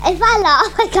if I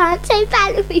laugh, I can't say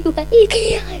Bellamy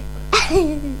Way.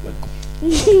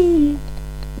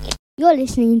 You're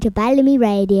listening to Bellamy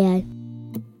Radio.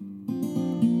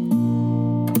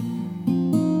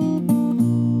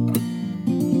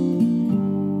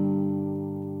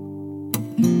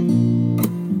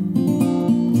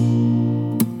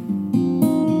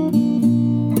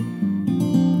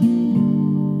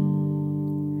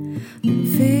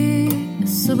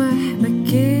 الصبح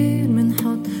بكير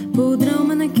منحط بودرة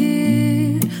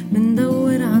ومناكير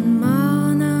مندور عن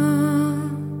معنى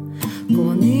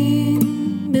قوانين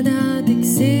بدها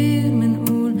تكسير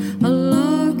منقول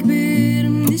الله كبير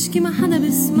منشكي ما حدا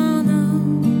بسمعنا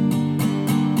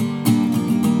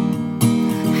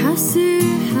حاسي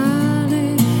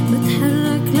حالي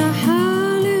بتحرك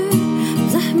لحالي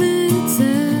زحمة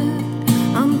سير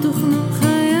عم تخنق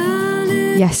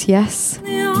خيالي. Yes.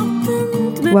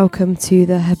 Welcome to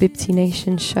the Habibti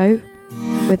Nation show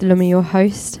with LUMA, your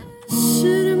host.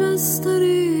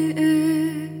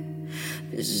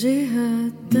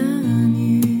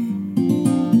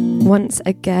 Once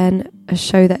again, a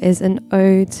show that is an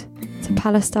ode to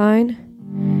Palestine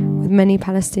with many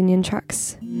Palestinian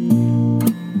tracks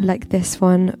like this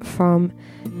one from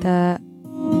the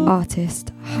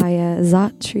artist Haya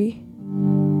Zatri,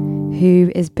 who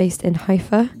is based in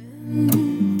Haifa,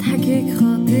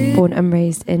 born and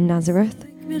raised in Nazareth,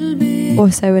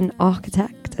 also an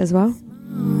architect as well.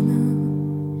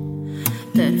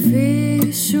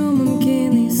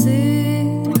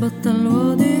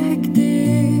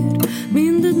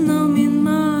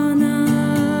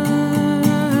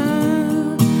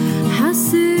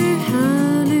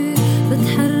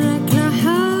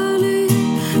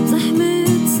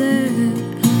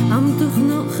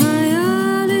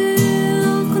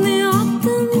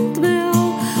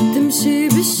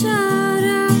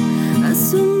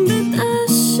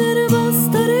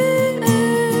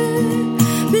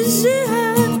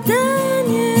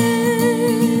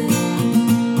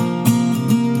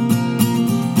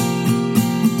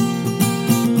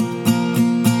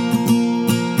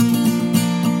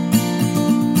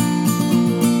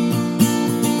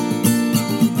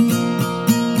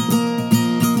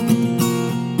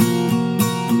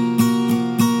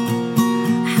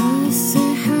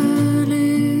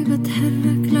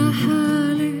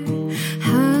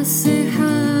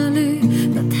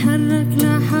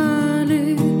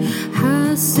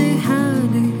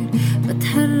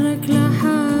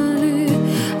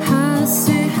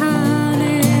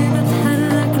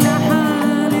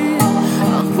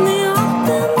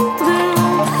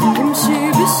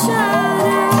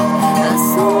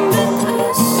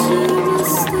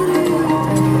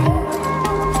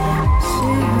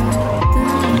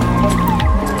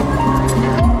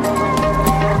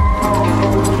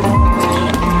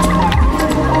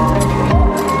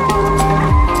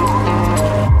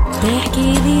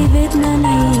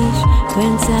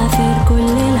 ونسافر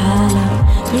كل العالم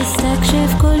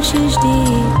نستكشف كل شي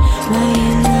جديد ما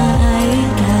يهمنا أي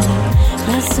كلام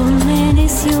بس هم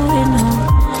نسيوا إنهم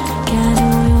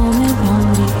كانوا يوم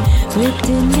بعمري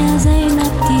والدنيا زي ما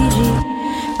بتيجي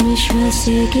مش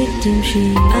مسيك تمشي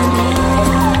أنا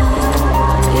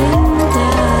أنت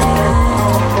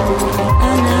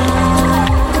أنا.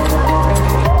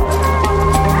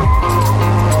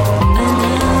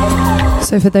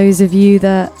 So for those of you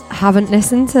that haven't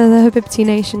listened to the Habibti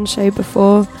Nation show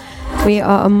before, we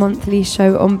are a monthly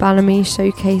show on Bellamy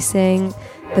showcasing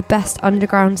the best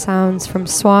underground sounds from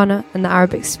Swana and the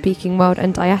Arabic-speaking world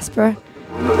and diaspora.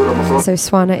 So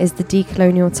Swana is the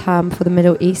decolonial term for the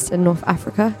Middle East and North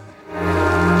Africa.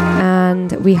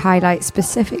 And we highlight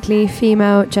specifically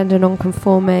female, gender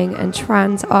non-conforming and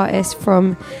trans artists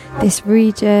from this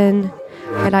region,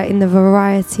 highlighting the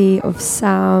variety of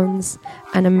sounds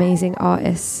and amazing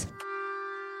artists.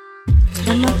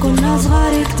 لما كنا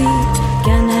صغار كتير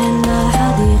كان عنا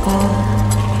حديقة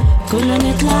كنا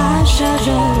نطلع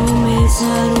عالشجر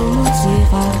ومسار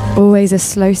وموسيقى. Always a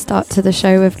slow start to the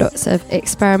show with lots of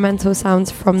experimental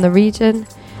sounds from the region.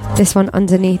 This one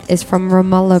underneath is from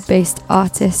Ramallah-based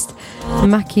artist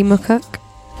Maki Makuk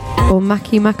or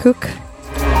Maki Makuk.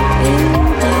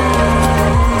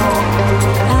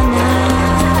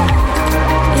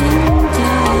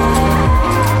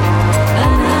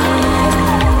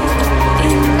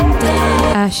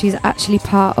 She's actually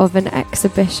part of an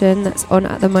exhibition that's on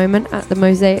at the moment at the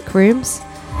Mosaic Rooms,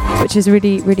 which is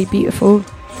really, really beautiful.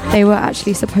 They were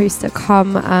actually supposed to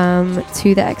come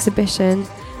to the exhibition.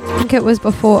 I think it was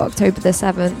before October the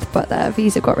 7th, but their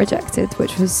visa got rejected,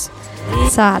 which was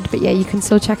sad. But yeah, you can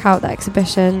still check out the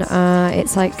exhibition.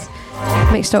 It's like a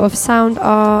mixture of sound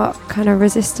art, kind of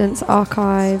resistance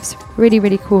archives. Really,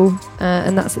 really cool.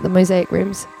 And that's at the Mosaic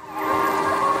Rooms.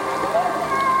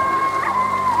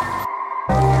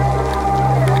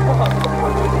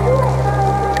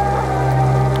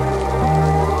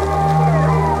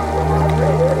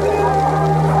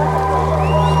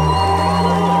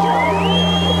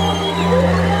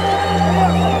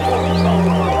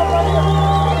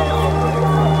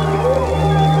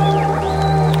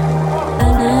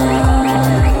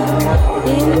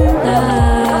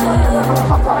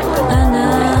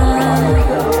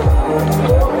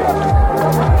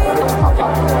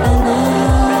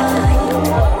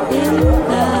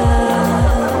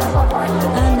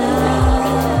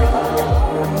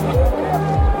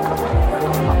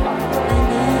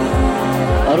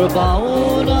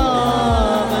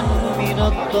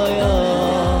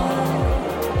 والضياع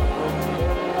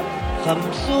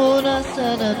 50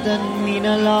 سنة من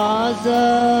العذاب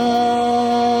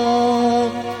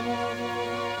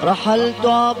رحلت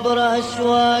عبر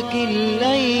أشواك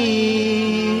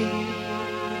الليل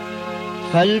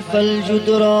خلف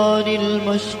الجدران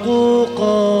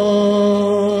المشقوقة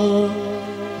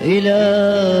إلى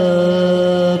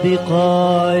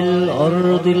بقاع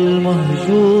الأرض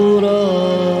المهجورة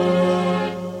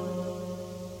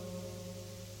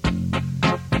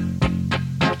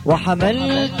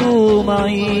وحملت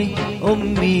معي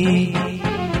أمي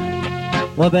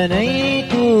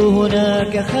وبنيت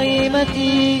هناك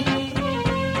خيمتي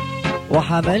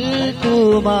وحملت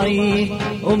معي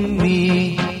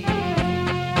أمي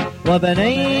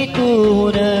وبنيت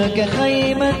هناك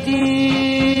خيمتي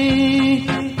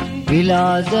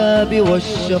بالعذاب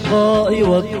والشقاء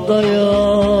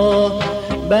والضياع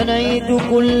بنيت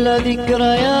كل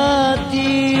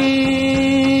ذكرياتي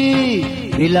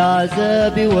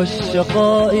بالعذاب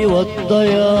والشقاء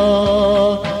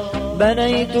والضياع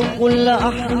بنيت كل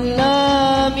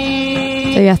أحلامي.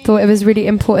 So yeah, I thought it was really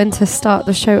important to start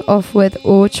the show off with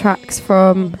all tracks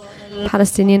from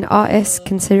Palestinian artists,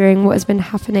 considering what has been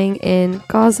happening in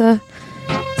Gaza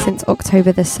since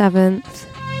October the 7th.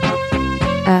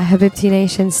 Habibti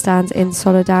Nation stands in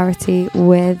solidarity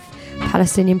with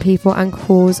Palestinian people and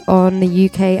calls on the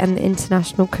UK and the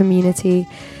international community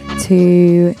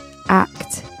to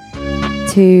act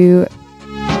to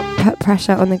put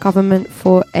pressure on the government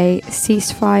for a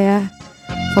ceasefire,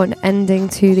 for an ending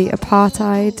to the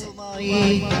apartheid,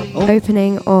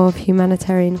 opening of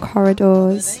humanitarian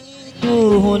corridors,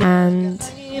 and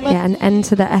an end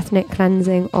to the ethnic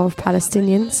cleansing of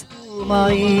Palestinians.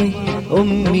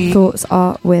 Thoughts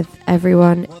are with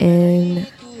everyone in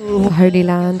the Holy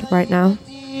Land right now.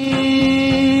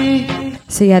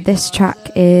 So yeah, this track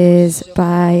is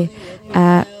by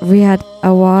Riyad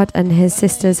Awad and his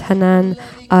sisters Hanan,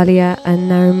 Alia and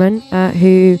Nariman,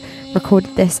 who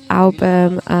recorded this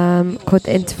album called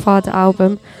the Intifada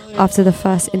album after the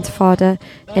first Intifada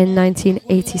in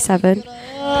 1987,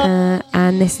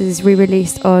 and this is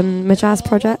re-released on Majaz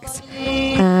Project,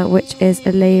 which is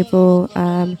a label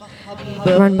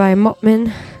run by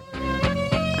Motmin.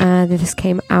 This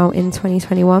came out in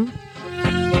 2021.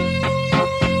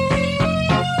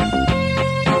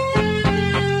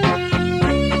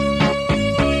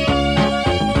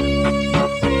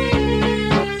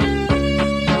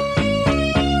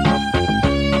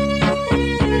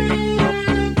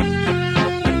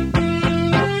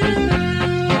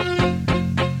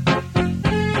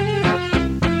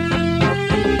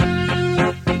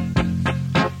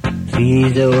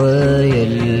 في زوايا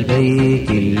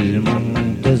البيت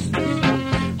الممتاز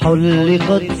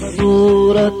حلقت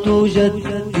صورة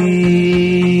جدي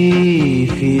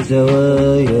في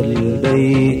زوايا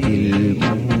البيت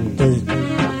الممتاز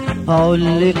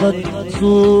علقت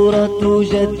صورة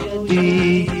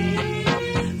جدي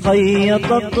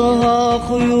خيطتها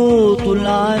خيوط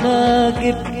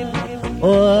العناكب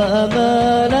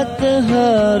وأمالتها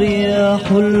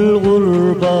رياح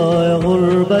الغربة يا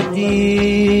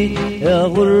غربتي يا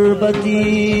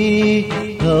غربتي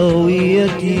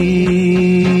هويتي.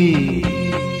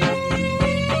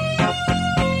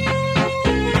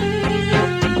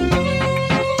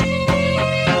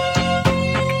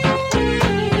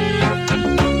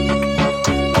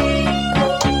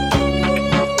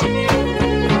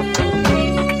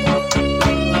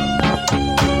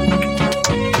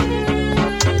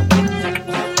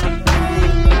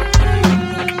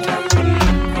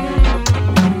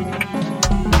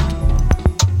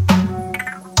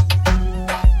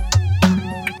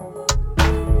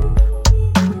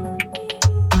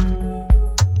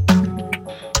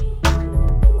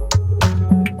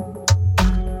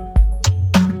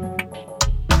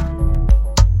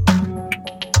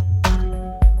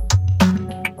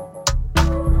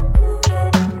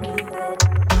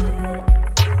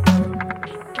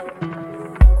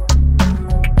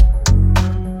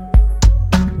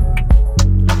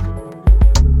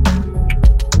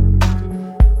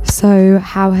 So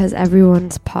how has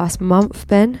everyone's past month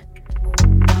been?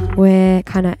 We're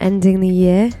kind of ending the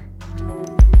year.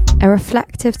 A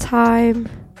reflective time,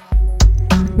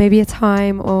 maybe a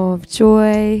time of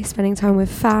joy, spending time with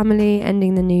family,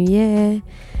 ending the new year,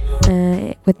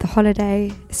 with the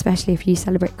holiday, especially if you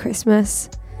celebrate Christmas.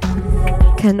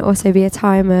 Can also be a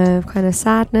time of kind of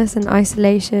sadness and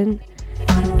isolation.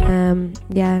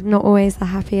 Not always the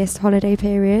happiest holiday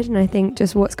period, and I think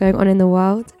just what's going on in the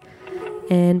world,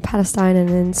 in Palestine and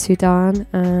in Sudan,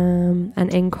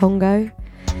 and in Congo,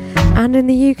 and in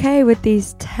the UK with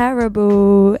these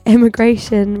terrible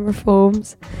immigration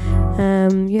reforms.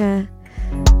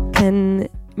 can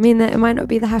mean that it might not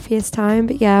be the happiest time,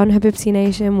 but yeah, on Habibti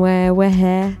Nation, where we're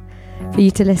here for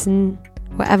you to listen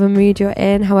whatever mood you're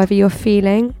in, however you're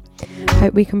feeling.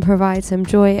 Hope we can provide some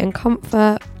joy and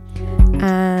comfort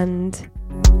and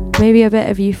maybe a bit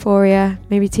of euphoria,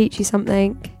 maybe teach you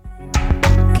something,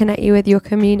 connect you with your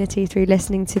community through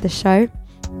listening to the show.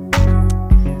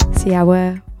 So yeah,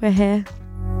 we're here.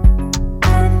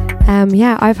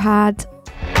 I've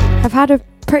had a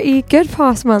pretty good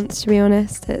past month, to be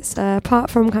honest. It's apart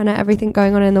from kind of everything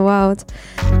going on in the world.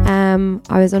 I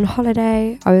was on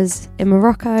holiday. I was in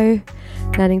Morocco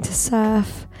learning to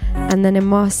surf, and then in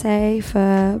Marseille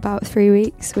for about 3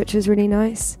 weeks, which was really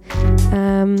nice.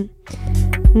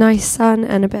 Nice sun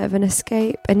and a bit of an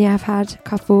escape. And yeah, I've had a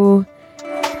couple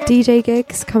DJ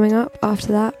gigs coming up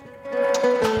after that.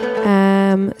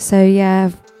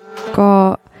 I've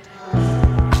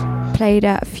played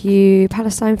at a few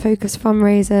Palestine-focused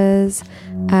fundraisers,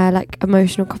 like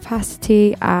Emotional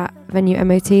Capacity at Venue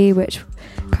MOT, which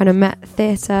kind of met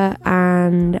theatre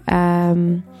and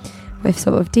with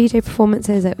sort of DJ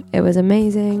performances. It was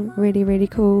amazing, really, really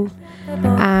cool,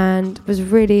 and was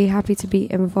really happy to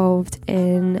be involved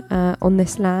in On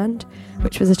This Land,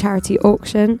 which was a charity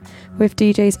auction with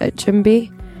DJs at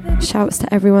Jumbi. Shouts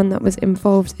to everyone that was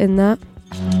involved in that.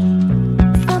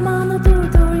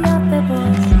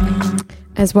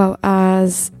 As well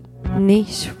as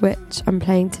Niche, which I'm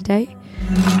playing today.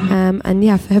 And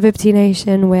yeah, for Habibti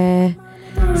Nation, we're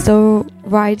still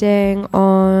riding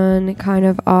on kind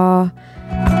of our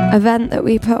event that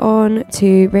we put on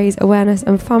to raise awareness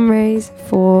and fundraise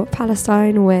for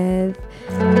Palestine, with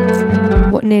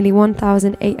nearly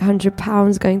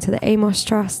 £1,800 going to the Amos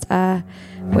Trust,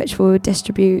 which will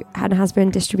distribute and has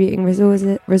been distributing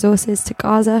resources to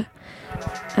Gaza,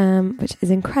 which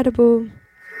is incredible.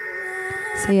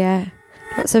 So yeah,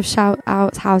 lots of shout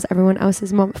outs. How's everyone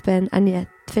else's month been? And yeah,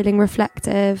 feeling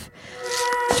reflective,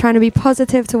 trying to be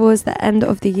positive towards the end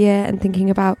of the year and thinking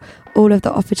about all of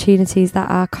the opportunities that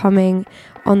are coming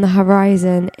on the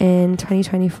horizon in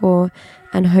 2024,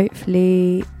 and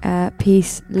hopefully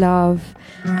peace, love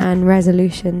and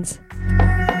resolutions.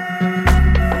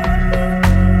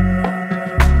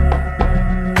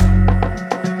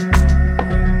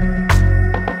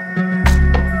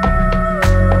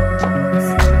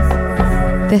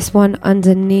 This one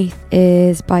underneath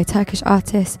is by Turkish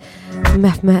artist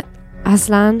Mehmet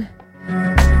Aslan.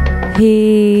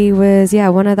 He was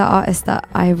one of the artists that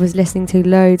I was listening to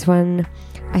loads when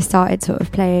I started sort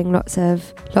of playing lots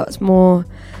more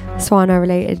Swana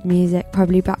related music,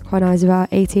 probably back when I was about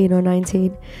 18 or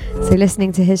 19. So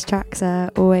listening to his tracks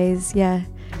always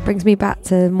brings me back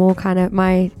to more kind of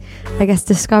my, I guess,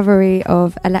 discovery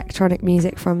of electronic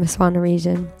music from the Swana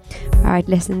region, where I'd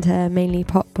listened to mainly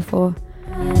pop before.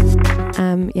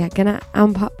 Gonna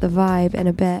amp up the vibe in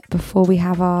a bit before we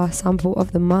have our sample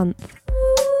of the month.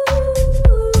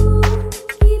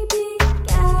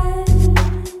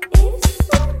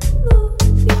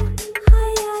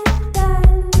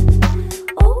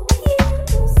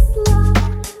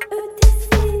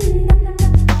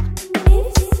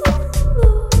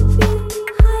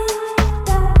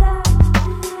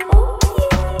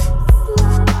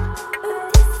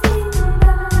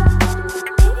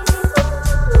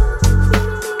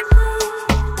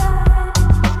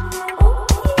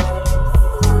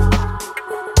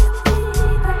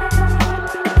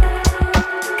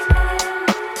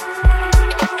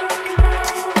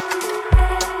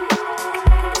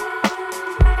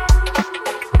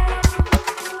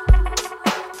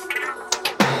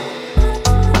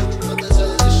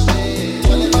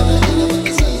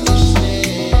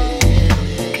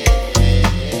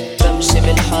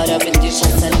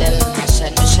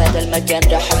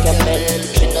 المكان راح أكمل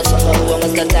منه صفى هو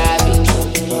مصدر تعبي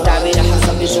راح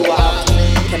أخبي جوا عقلي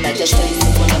كما تشتري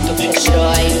سكونة بحش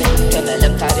راعي كما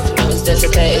لم تعرفني وازداد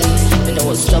ذكائي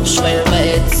منه أسلوب شوي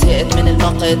رمقت زهقت من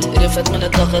المقت قرفت من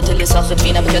الضغط اللي ساخط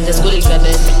فينا بكدس كل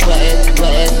الكبد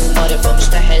وقت معرف ومش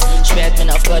تحت شبعت من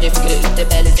أفكاري فكري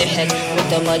قلت بالي زحل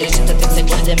وانت مالي جنت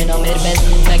تمسك وحدة منهم هربت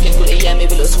ماكل كل أيامي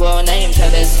بالأسبوع ونايم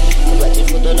كبس كل وقت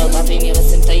يخدوا لو تعطيني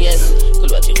بس متيس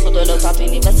كل وقت يخدوا لو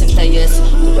تعطيني بس متيس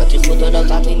كل وقت يخدوا لو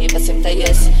تعطيني بس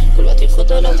متيس كل وقت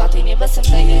يخدوا لو تعطيني بس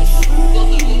متيس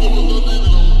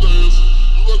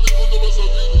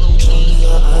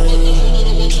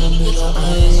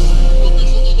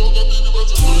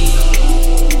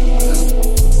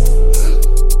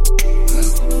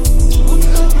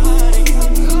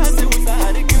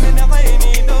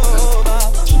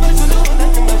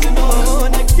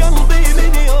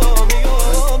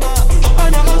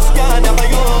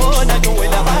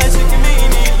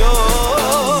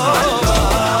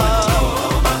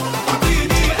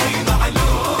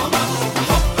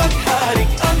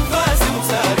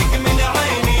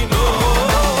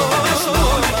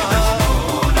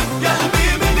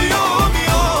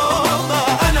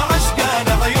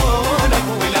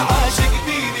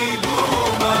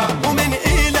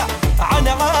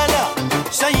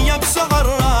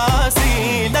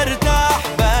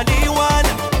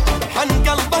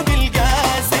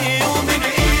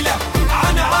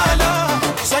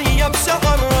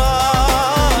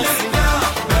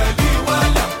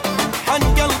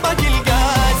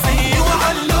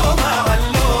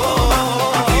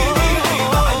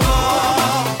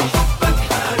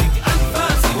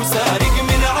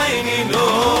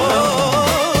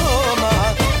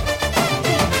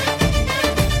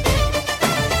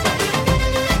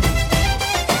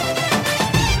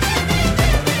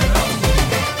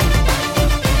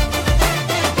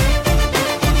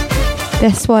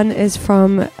This one is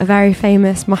from a very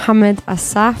famous Mohammed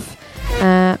Asaf,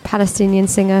 Palestinian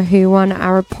singer who won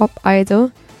Arab Pop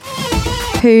Idol,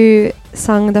 who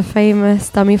sung the famous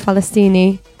Dami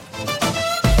Falastini.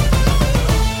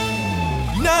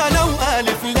 لا لا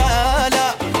وألف لا لا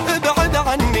ابعد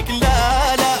عنك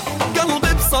لا لا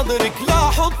قلبي بصدرك لا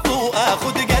حط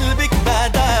وآخذ قلبك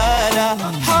بداله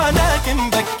حالك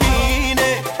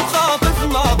مبكيني خاطف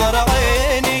نظر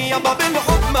عيني يابا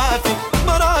بالحب ما في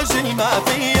مراجل ما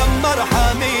في يما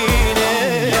ارحميني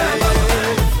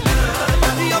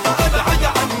يابا ابعد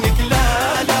عنك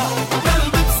لا لا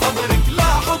قلبي بصدرك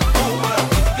لا حط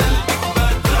وآخذ قلبك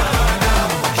بداله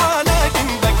حالك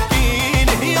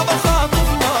مبكيني يابا خاطف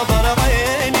نظر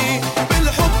عيني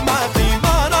بالحب ما في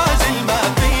مراجل ما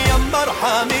في يما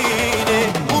ارحميني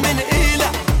ومن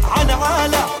إله عن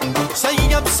عالة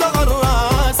شيب شعر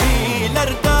راسي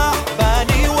لارتاح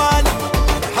بالي ولا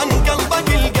عن قلبك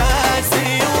القاسي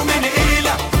ومن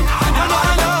إله عن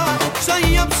عالة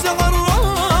شيب شعر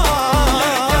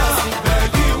راسي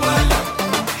بالي ولا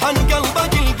عن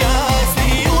قلبك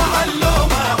القاسي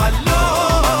وعلومة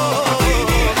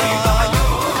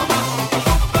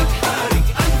حبك حارق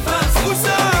أنفاسي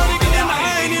وسارق من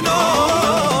عيني نوم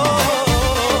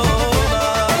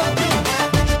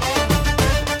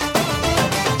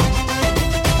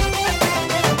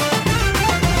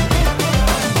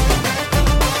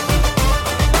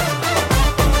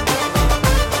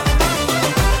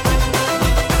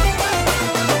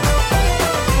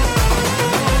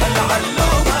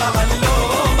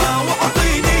علومة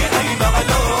وعطيني أي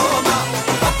معلومة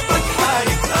حبك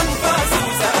حارق أنفاسي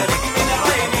وسارق من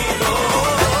عيني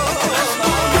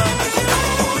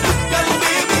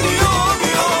قلبي من يوم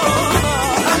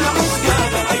أنا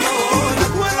عشقان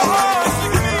عيونك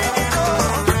والعاشق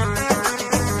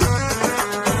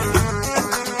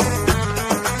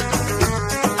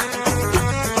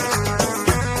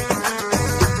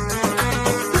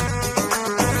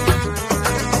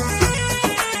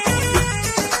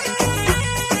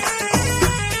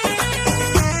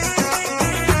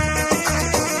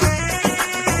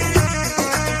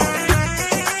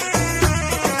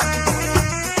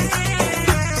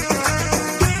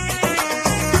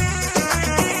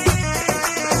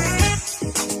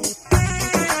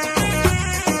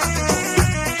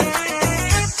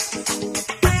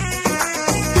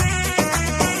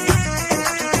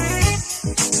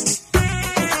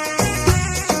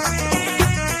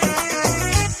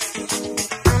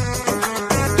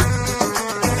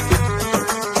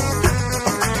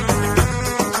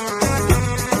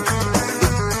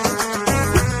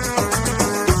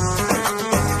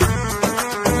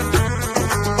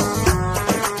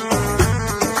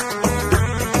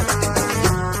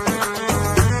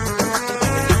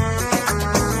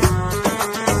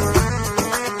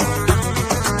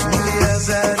يا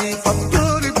زاري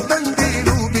فطور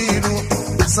بمنديله بينه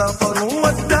سافر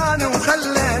وودعني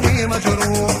وخلاني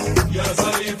مجروح يا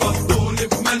زاري فطور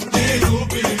بمنديله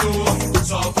بينه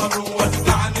سافر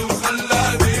وودعني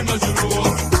وخلاني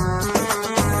مجروح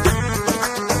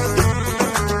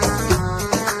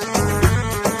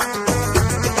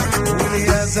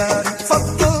يا زاري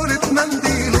فطور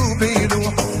بمنديله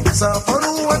بينه سافر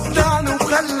وودعني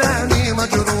وخلاني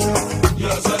مجروح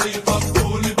يا زاري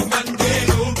فطور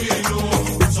بمنديله بينه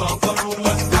سافر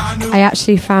وودعني I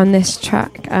actually found this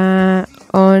track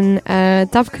on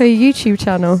Davco YouTube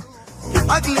channel.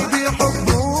 عقلي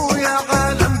بحبه يا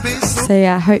عالم So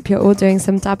yeah, I hope you're all doing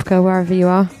some Dabco wherever you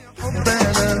are.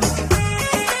 بسبنا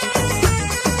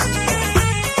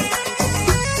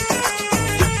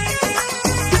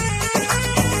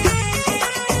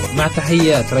مع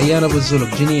تحيات ريان أبو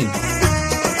الزلق جنين.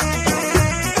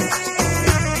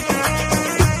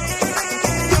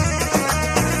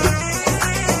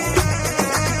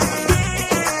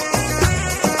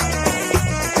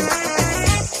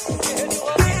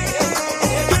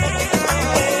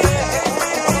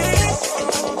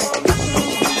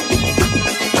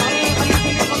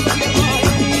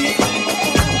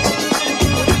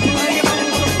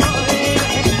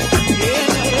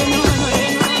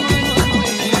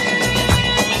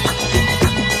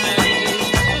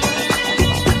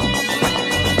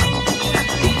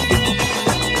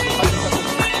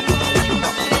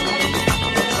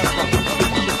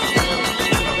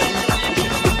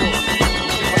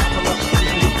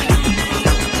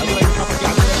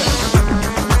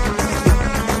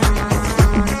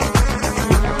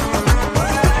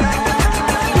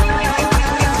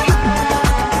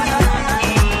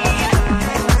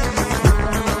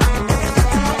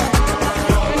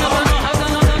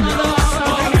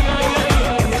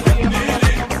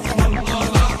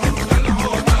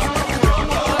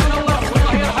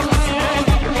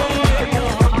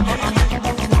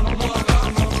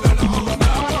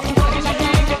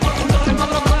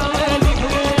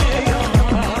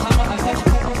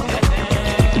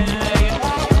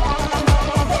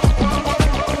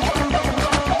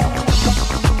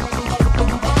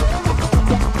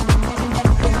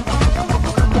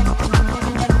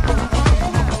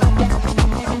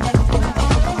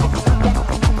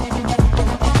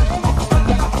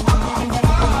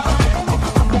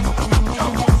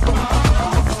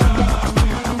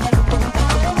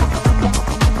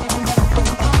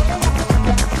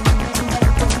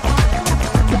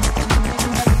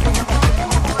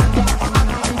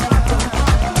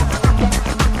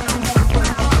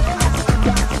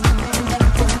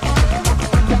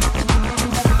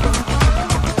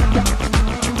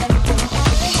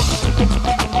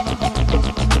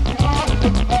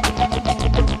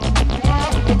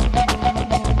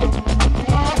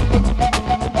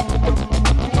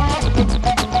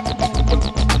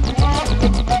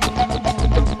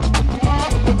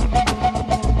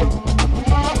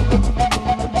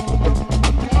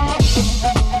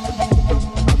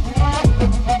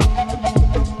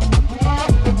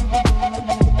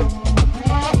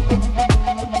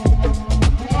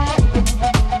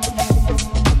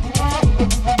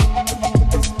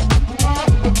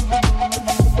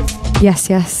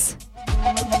 Yes, yes.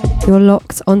 You're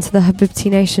locked onto the Habibti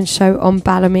Nation show on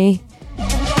Bellamy,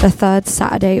 the third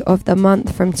Saturday of the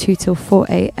month from 2 till 4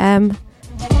 a.m.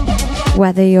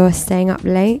 Whether you're staying up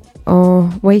late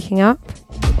or waking up.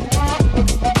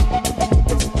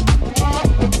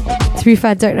 To be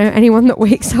fair, I don't know anyone that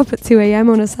wakes up at 2 a.m.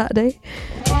 on a Saturday.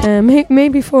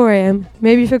 Maybe 4 a.m.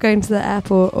 Maybe if you're going to the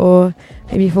airport, or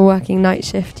maybe if you're working night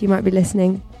shift, you might be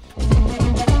listening.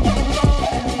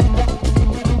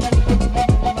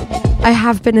 I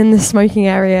have been in the smoking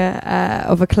area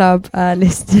of a club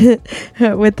listed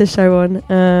with the show on.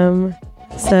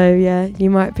 So yeah, you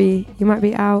might be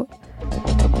out.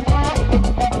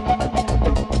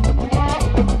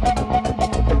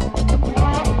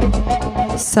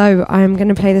 So I'm going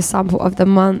to play the sample of the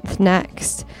month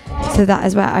next. So that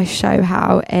is where I show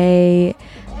how a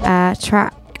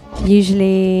track,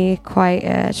 usually quite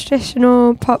a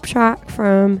traditional pop track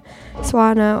from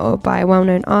Swana or by a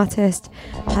well-known artist,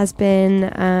 has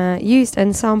been used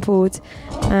and sampled.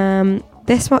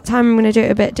 This time I'm going to do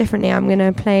it a bit differently. I'm going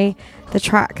to play the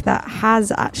track that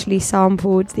has actually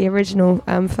sampled the original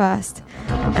first,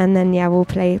 and then we'll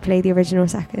play the original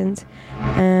second.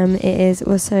 It is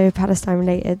also Palestine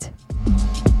related.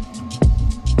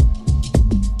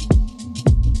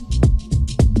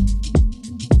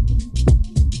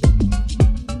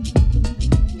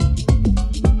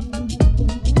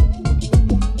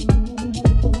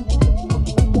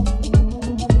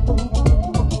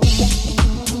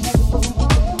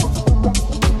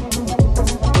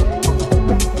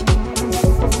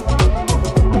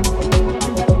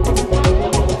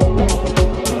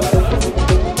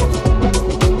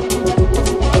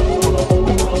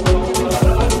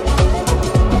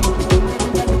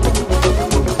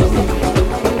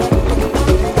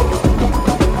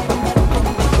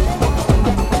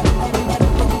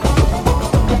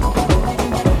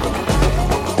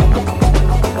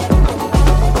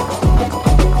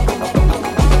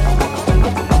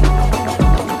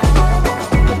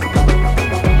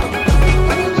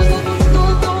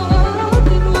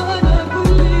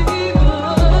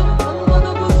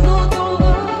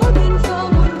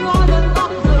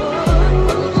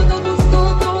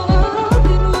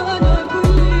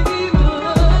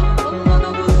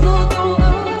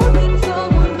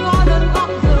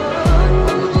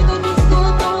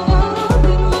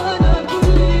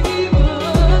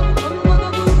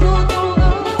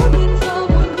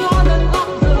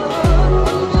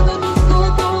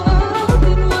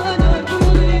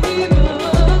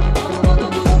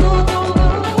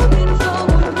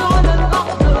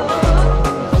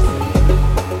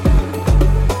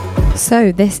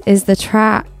 So this is the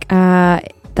track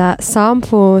that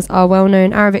samples our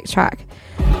well-known Arabic track.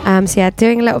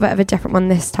 Doing a little bit of a different one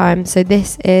this time. So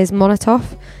this is Molotov,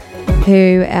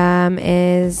 who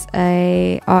is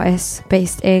a artist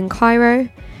based in Cairo,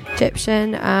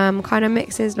 Egyptian. Kind of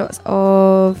mixes lots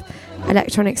of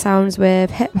electronic sounds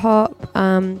with hip hop.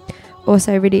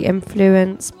 Also really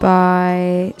influenced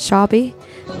by Shabi.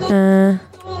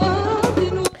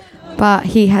 But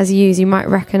he has used, you might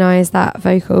recognise that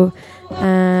vocal.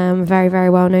 Very, very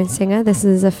well-known singer. This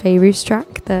is a Fairuz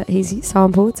track that he's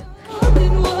sampled,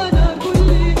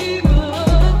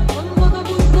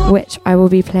 which I will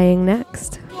be playing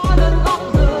next.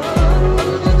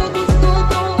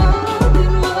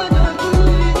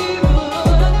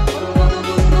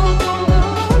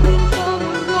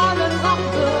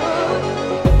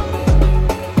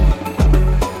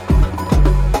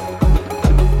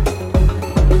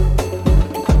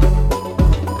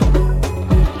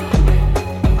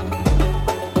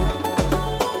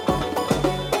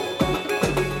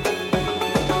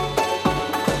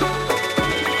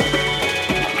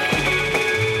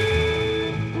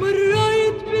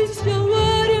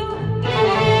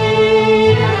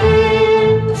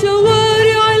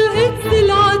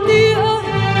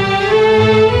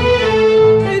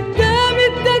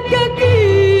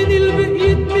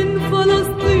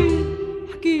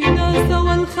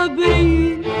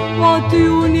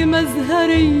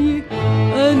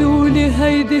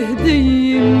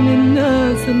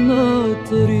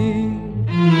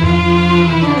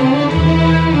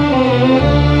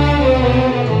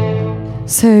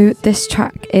 So this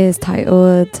track is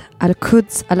titled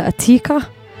Al-Quds Al-Atika,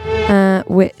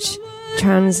 which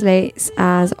translates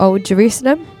as Old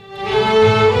Jerusalem,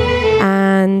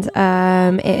 and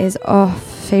it is off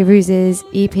Fairuz's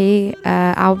EP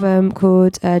album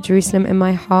called Jerusalem in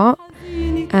My Heart,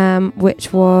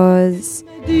 which was,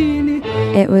 she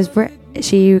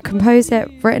composed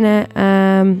it, written it,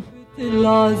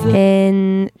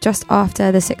 in just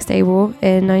after the Six-Day War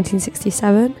in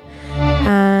 1967,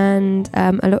 and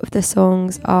a lot of the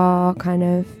songs are kind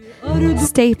of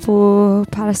staple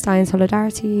Palestine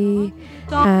solidarity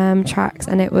tracks,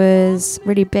 and it was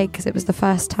really big because it was the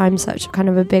first time such kind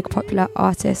of a big popular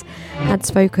artist had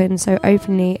spoken so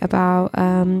openly about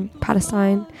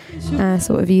Palestine,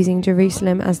 sort of using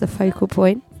Jerusalem as the focal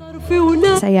point.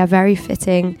 So yeah, very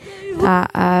fitting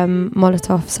that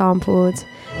Molotov sampled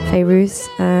Feiruz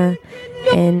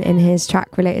in his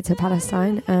track related to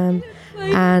Palestine,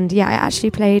 and yeah, I actually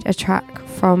played a track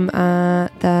from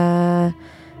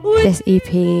this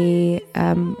EP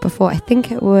before. I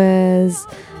think it was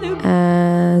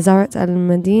Zarat Al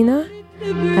Medina,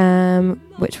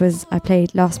 which was I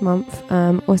played last month,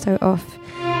 also off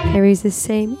Feiruz's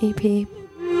same EP.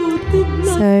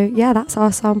 So yeah, that's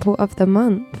our sample of the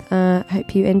month.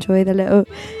 Hope you enjoy the little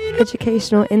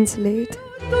educational interlude.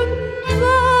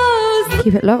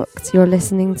 Keep it locked. You're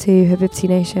listening to Habibti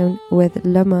Nation with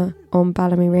LUMA on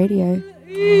Bellamy Radio.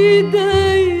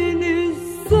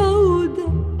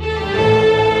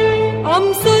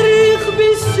 عم صرخ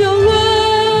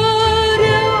بالشوارع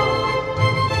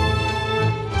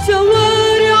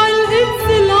شوارع القدس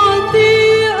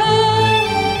العتيقة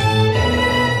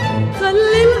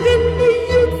خلي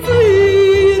الغنية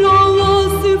تصير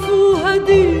عواصف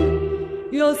وهدير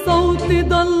يا صوتي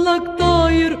ضلك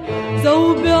طاير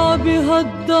زوبع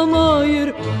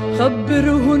بهالضماير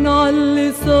خبرهن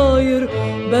عاللي صاير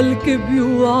بلكي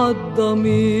بيوعى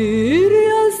الضمير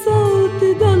يا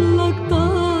صوتي ضلك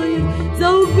طاير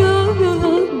زوبع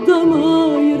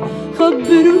بهالضماير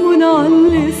خبرهن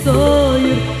عاللي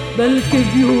صاير بلكي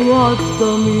بيوعى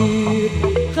الضمير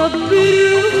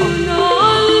خبرهن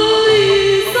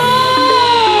عاللي صاير.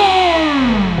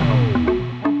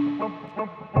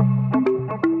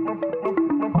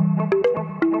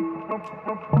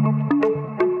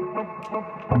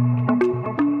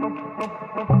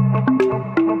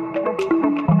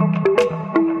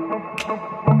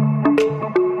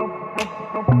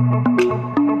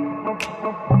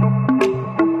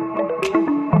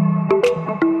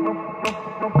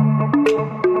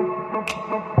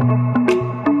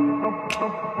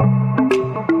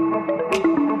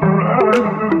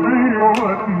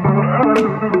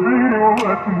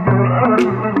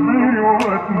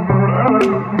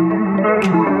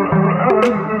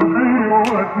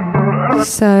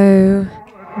 So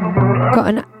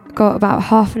got about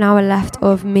half an hour left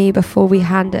of me before we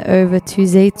hand it over to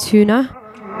ZAYTOONA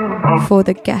for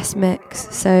the guest mix.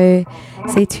 So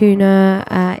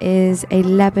ZAYTOONA is a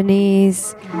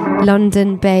Lebanese,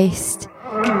 London-based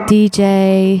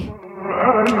DJ,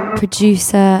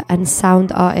 producer and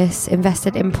sound artist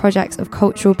invested in projects of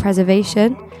cultural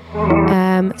preservation.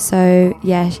 So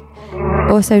yeah,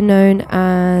 also known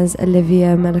as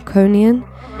Olivia Melaconian.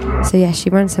 So yeah, she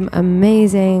runs some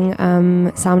amazing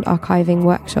sound archiving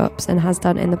workshops and has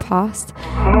done in the past,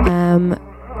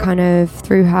 kind of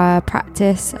through her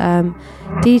practice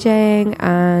DJing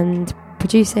and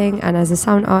producing, and as a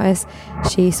sound artist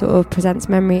she sort of presents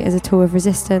memory as a tool of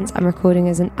resistance and recording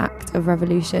as an act of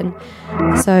revolution.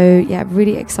 So yeah,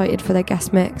 really excited for their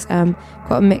guest mix. Got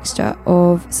a mixture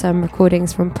of some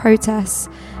recordings from protests,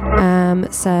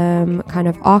 some kind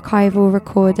of archival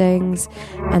recordings,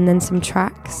 and then some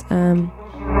tracks.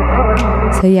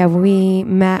 So yeah, we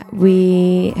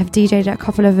have DJ'd at a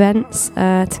couple of events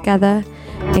together,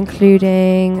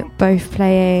 including both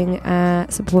playing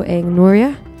supporting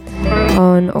Nouria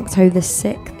on October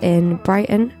 6th in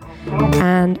Brighton,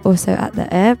 and also at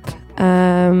the Ebb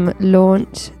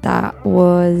launch that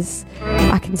was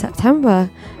back in September.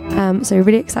 So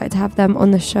really excited to have them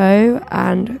on the show,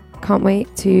 and can't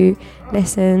wait to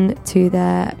listen to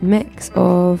their mix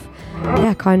of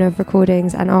kind of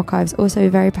recordings and archives, also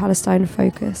very Palestine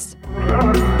focused.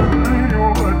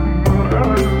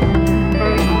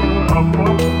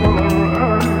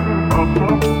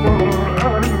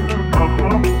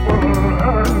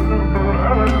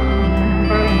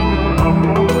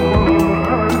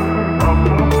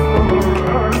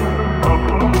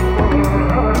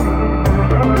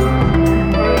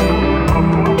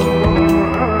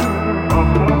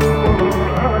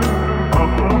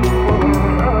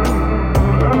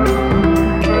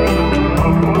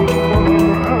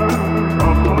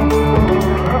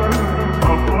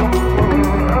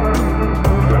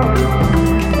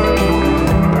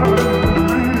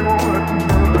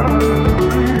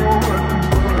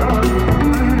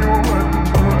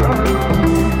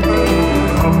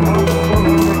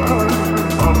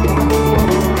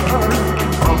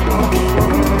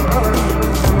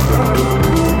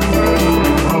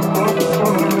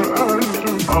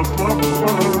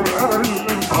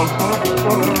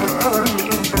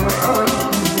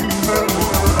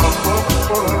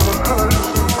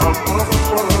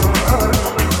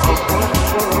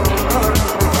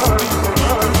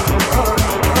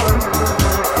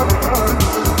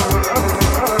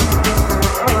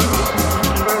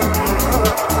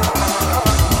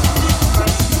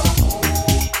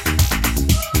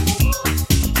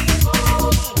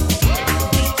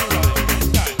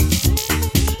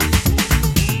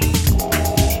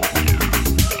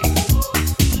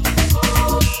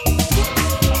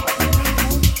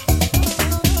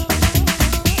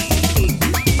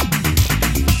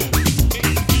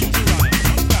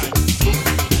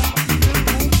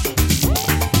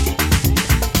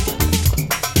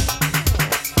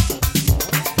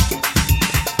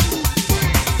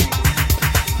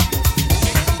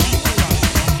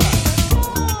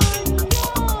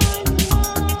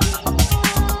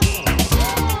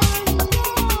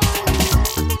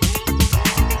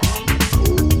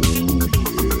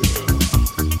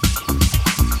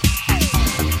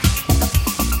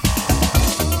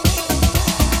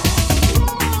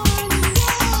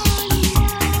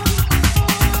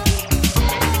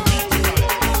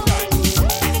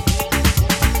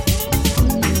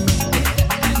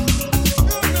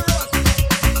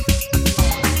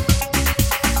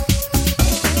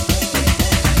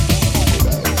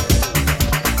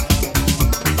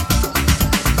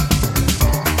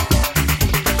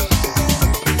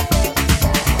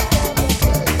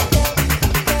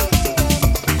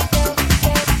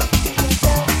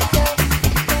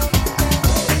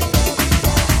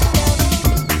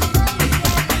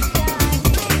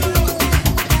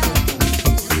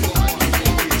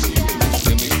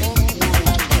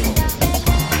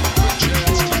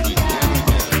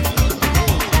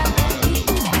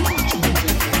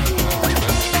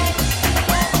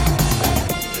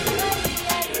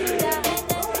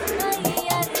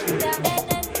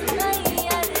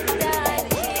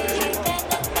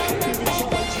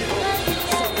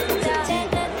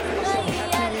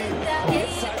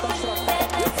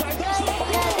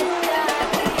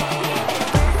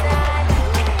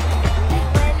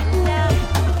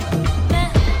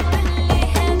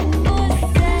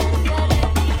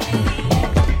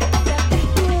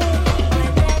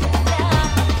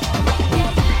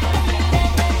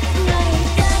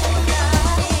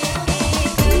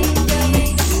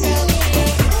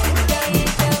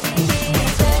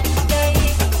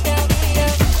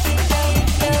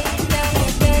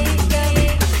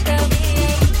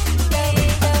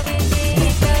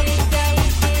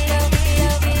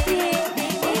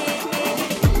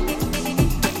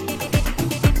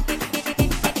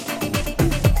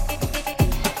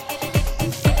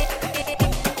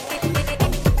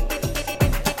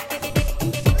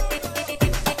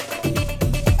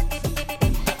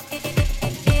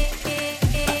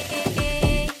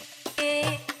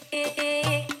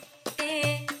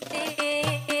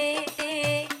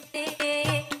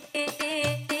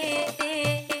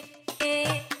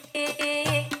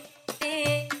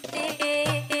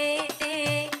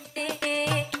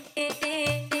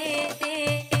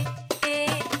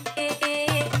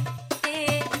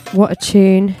 What a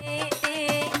tune.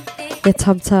 The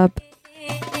Tub Tub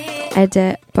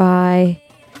edit by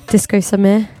Disco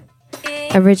Samir.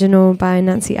 Original by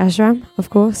Nancy Ajram, of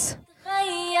course.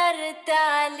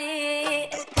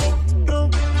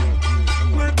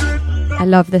 I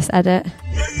love this edit.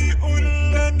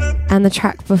 And the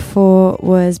track before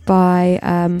was by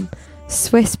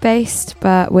Swiss based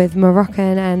but with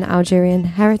Moroccan and Algerian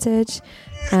heritage,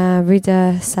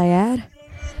 Rida Sayer.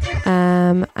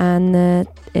 And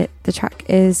the track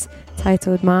is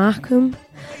titled Ma'akum,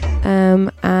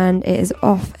 and it is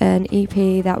off an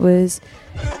EP that was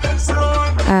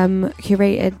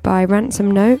curated by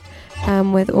Ransom Note,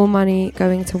 with all money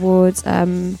going towards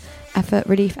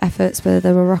relief efforts for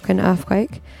the Moroccan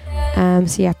earthquake.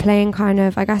 So yeah, playing kind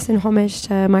of, I guess, in homage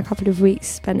to my couple of weeks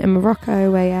spent in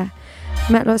Morocco, where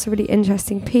met lots of really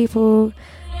interesting people,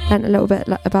 learned a little bit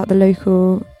about the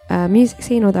local music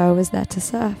scene, although I was there to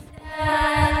surf.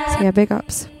 So yeah, big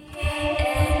ups.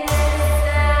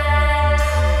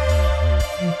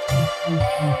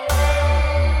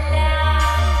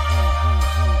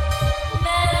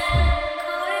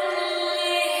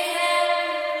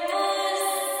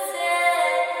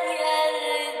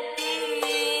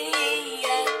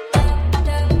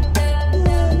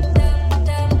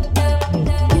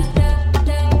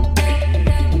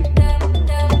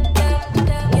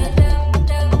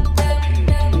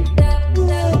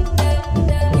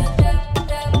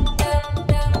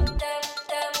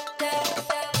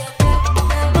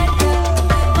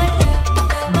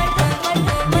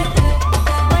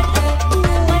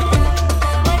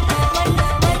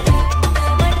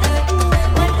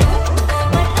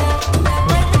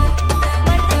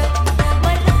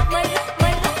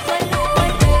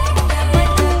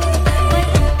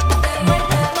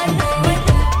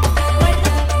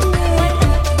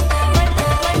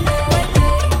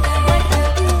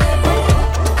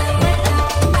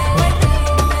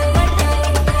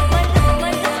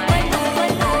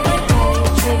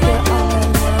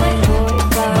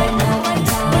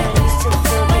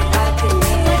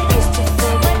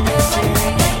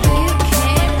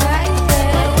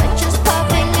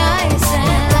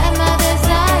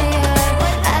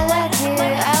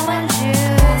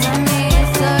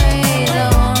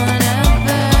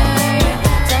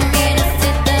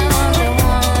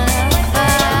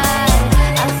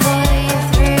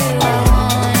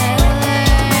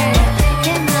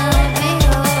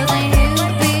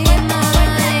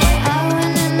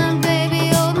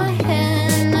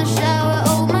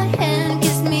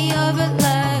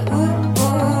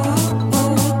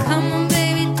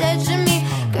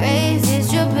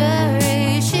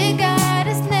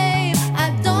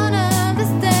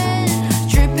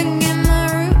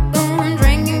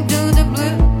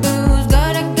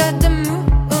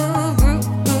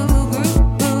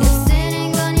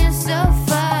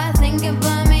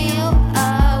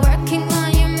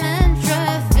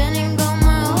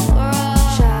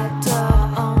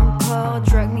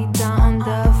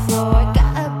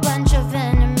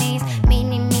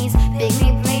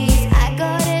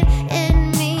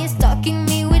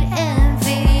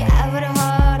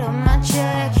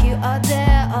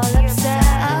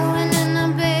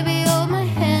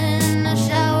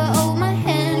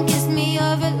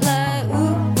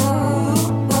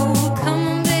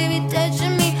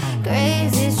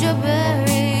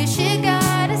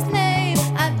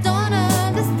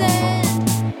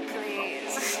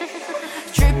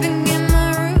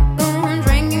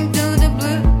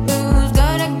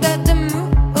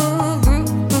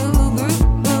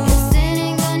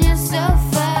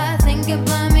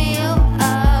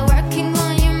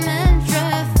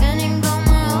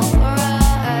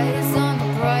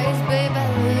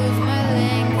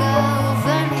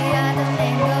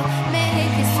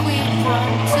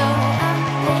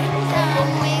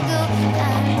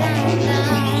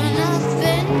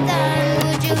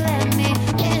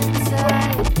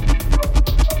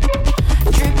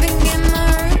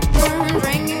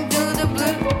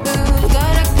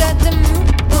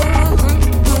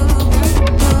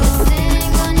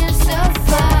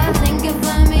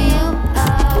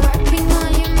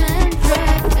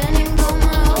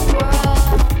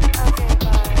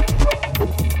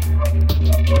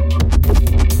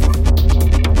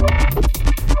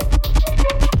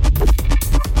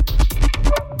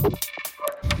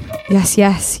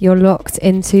 Yes, you're locked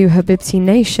into Habibti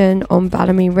Nation on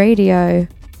Bellamy Radio.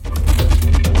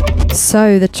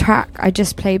 So the track I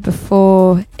just played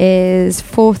before is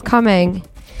forthcoming.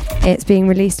 It's being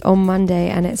released on Monday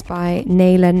and it's by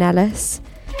Naila Nellis,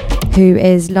 who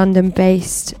is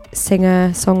London-based singer,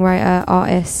 songwriter,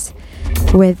 artist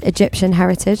with Egyptian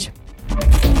heritage.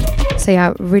 So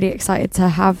yeah, really excited to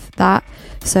have that.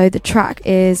 So the track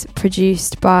is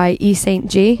produced by E. St.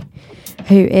 G,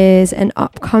 who is an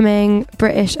upcoming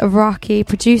British Iraqi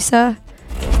producer,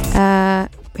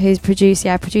 who's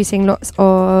producing lots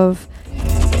of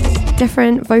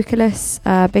different vocalists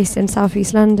based in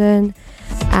Southeast London.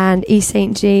 And E.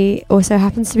 St. G also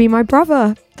happens to be my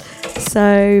brother,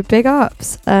 so big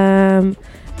ups.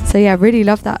 So yeah, really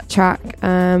love that track,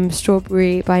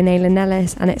 Strawberry by Nayla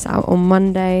Nellis, and it's out on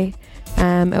Monday.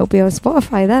 It'll be on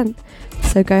Spotify then,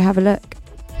 so go have a look.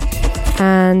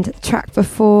 And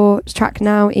track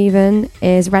now even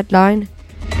is Red Line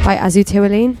by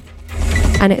Azutiwaleen,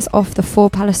 and it's off the For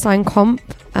Palestine comp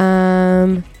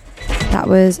that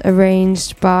was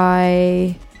arranged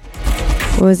by,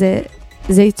 what was it,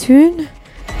 ZAYTOONA,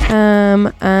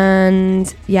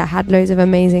 and yeah, had loads of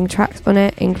amazing tracks on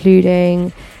it,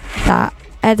 including that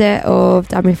edit of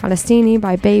Dami Falastini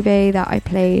by Bebe that I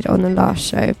played on the last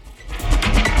show.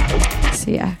 So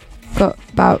yeah, got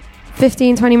about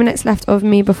 15-20 minutes left of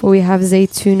me before we have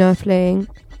ZAYTOONA playing.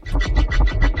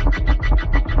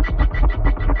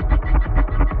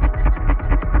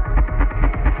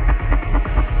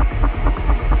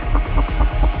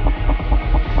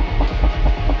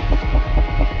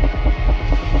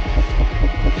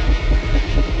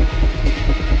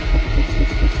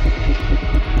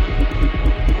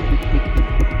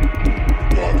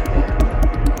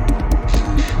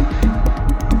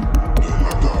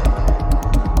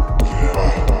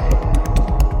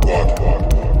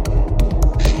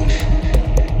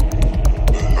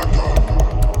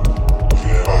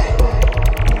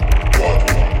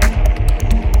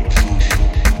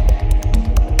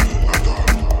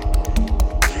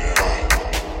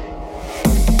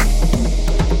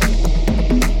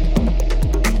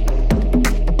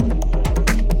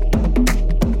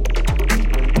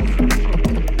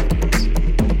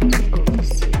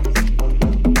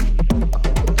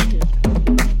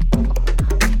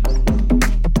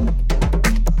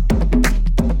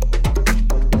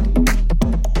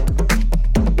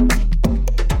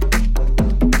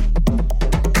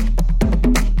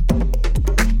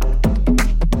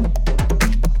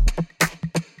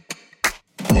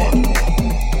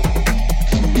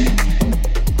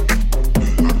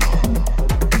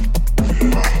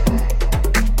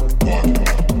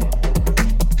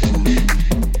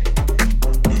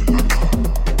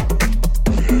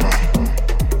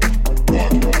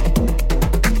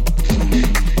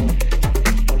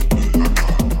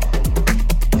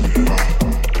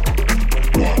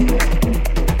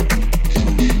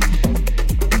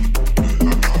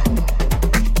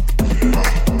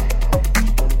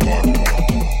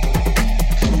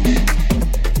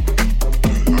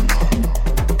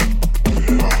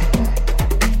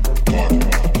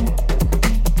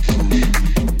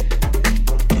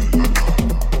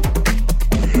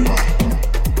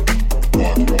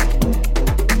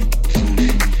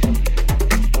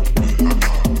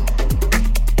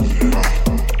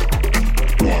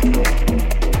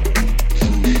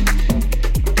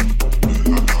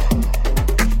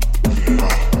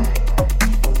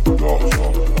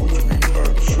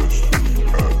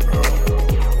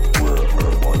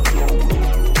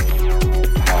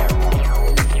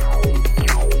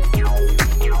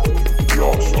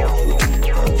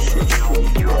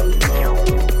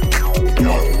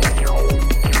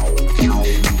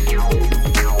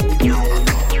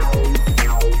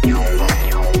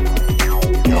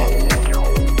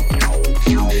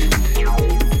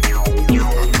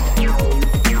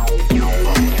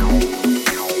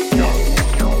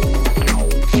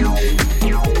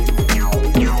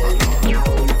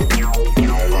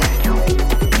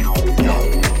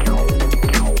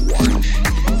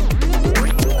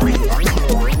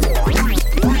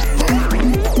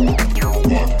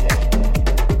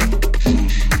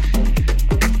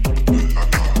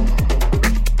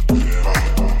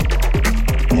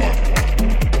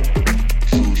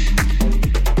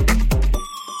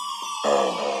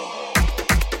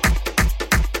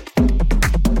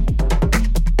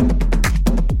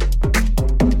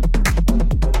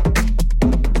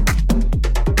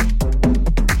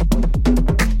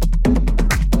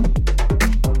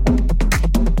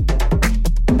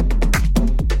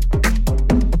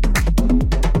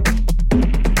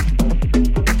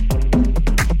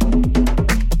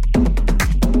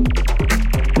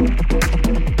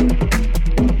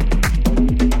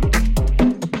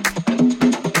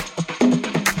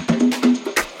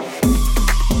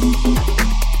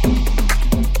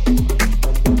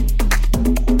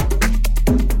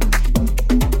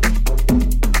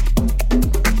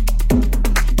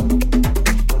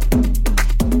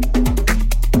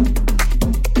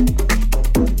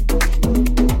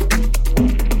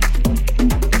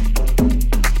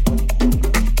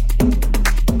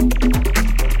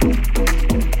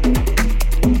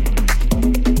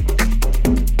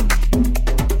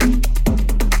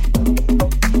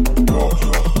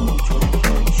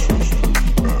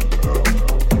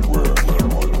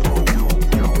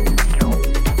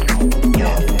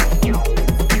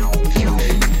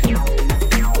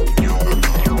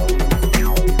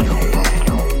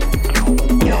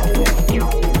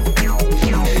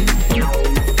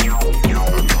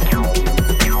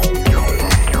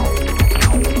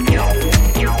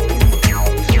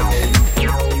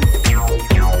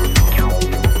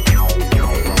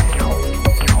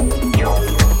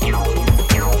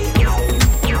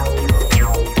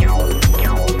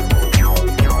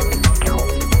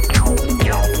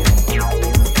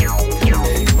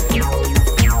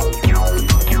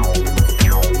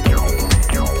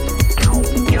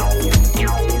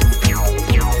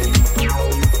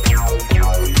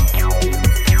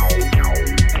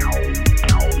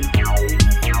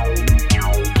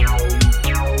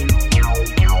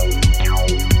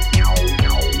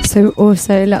 So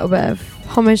also a little bit of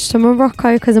homage to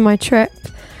Morocco because of my trip.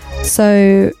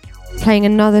 So playing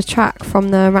another track from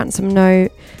the Ransom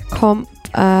Note comp,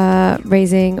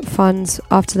 raising funds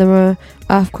after the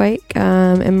earthquake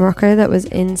in Morocco that was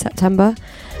in September.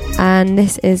 And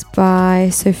this is by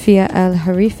Sophia El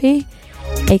Harifi,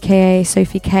 aka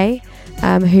Sophie K,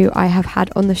 who I have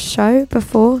had on the show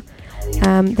before.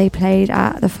 They played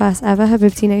at the first ever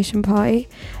Habibti Nation party,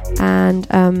 and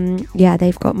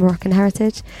they've got Moroccan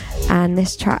heritage, and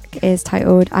this track is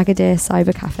titled Agadir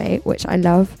Cyber Cafe, which I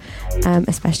love,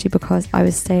 especially because I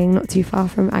was staying not too far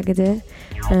from Agadir,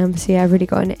 so I really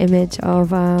got an image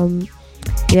of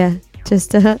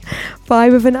just a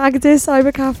vibe of an Agadir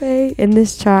Cyber Cafe in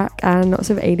this track, and lots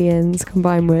of aliens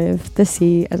combined with the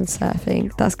sea and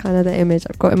surfing. That's kind of the image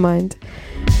I've got in mind.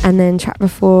 And then track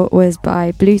before was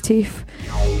by Bluetooth,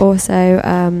 also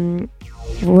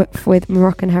with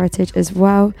Moroccan heritage as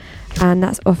well, and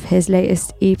that's off his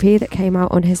latest EP that came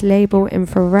out on his label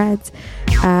Infrared,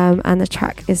 and the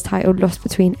track is titled Lost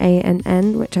Between A and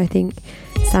N, which I think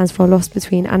stands for Lost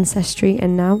Between Ancestry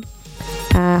and Now.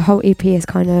 Whole EP is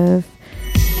kind of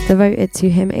devoted to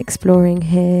him exploring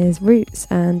his roots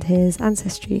and his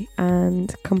ancestry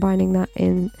and combining that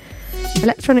in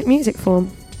electronic music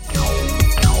form.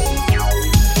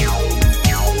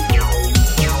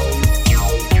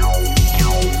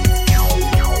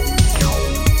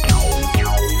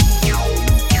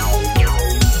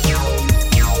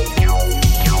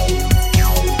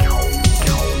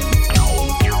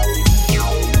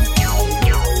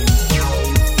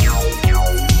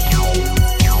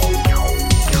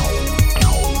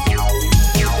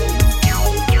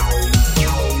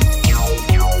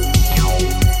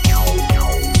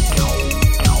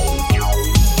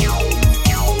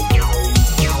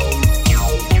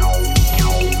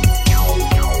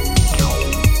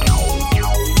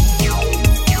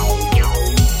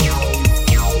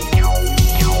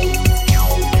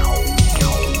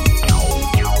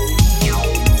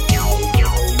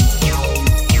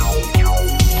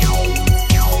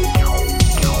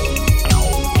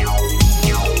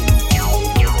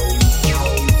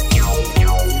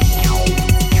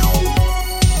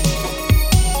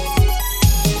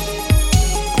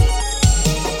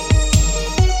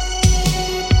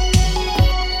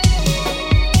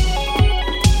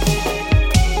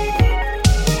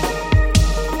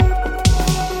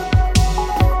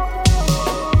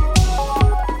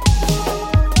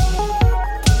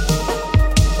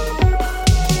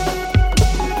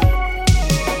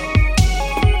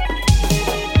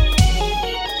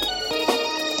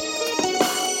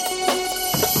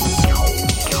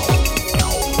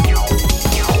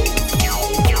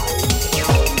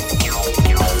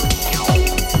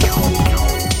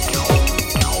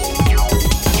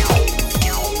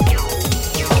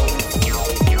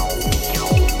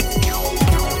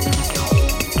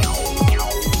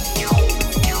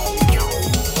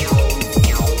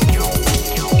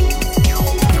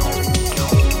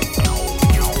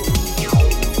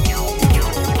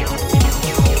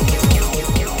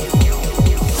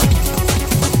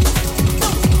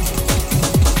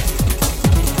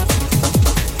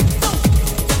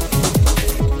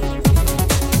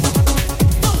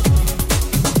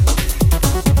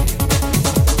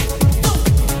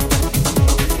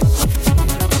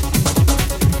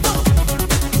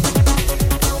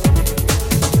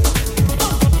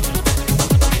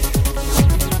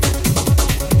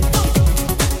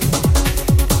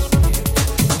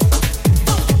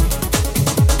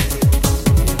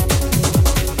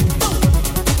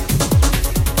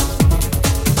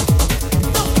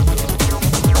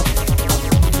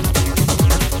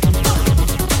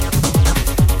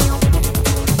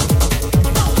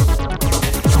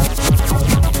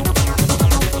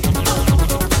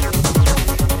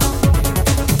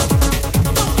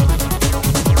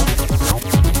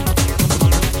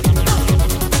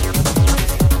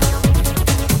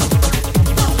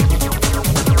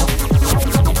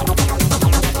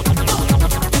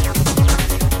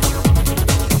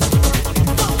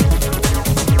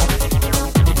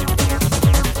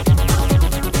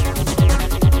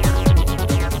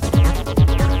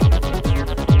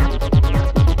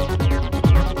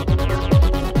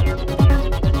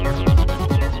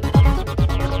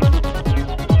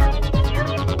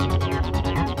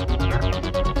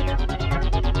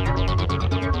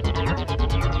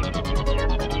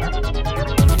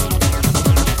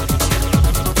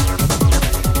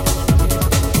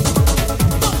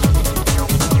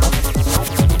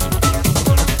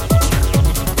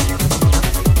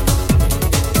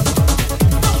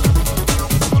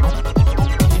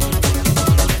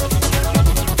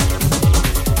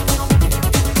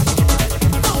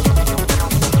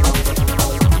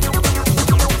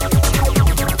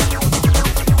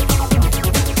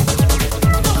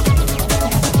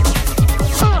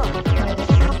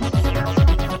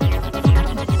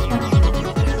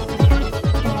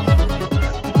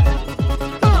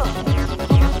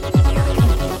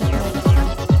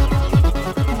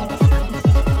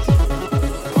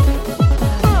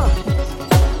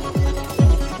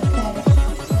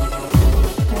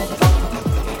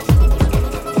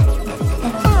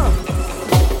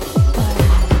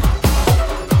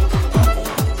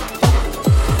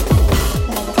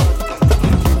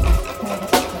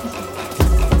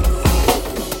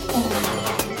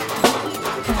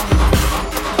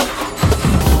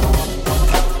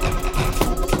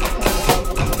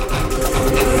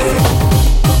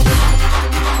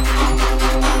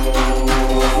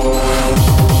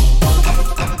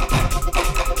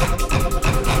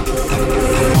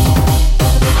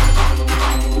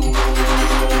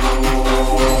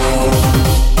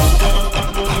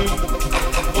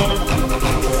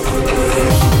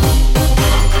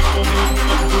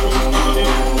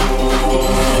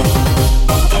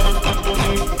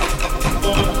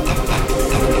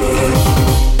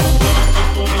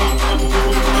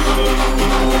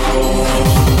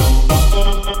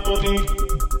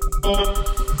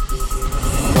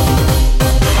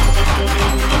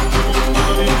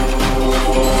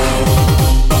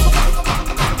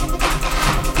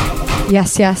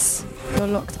 Yes, yes. You're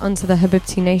locked onto the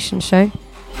Habibti Nation show.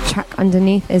 Track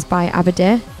underneath is by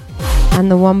Abadir, and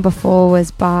the one before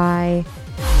was by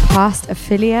past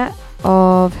affiliate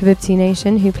of Habibti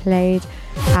Nation who played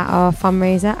at our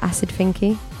fundraiser, Acid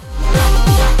Finky.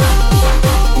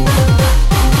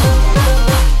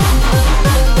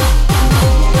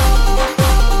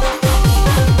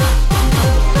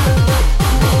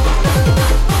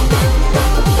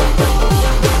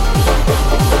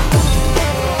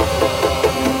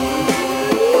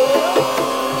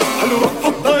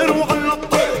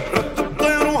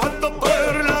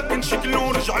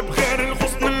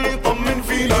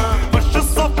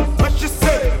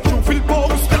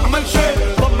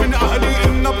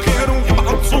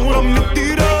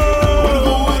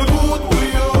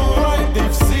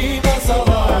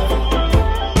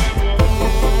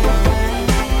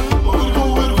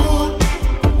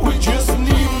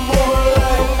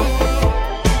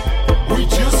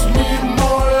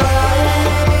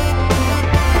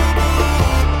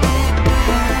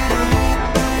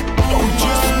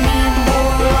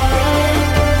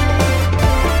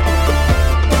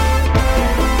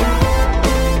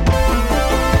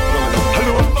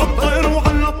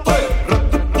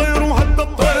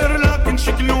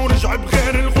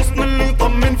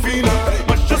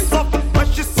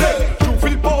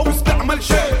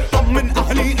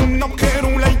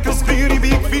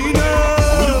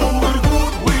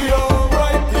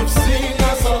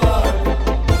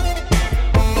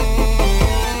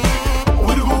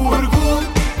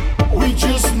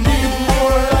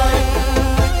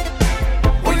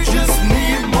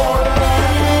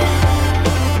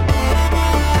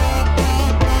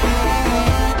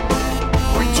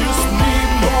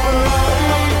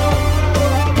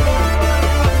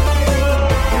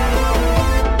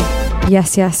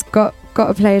 Yes, yes. Got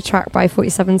to play a track by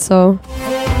 47 Soul.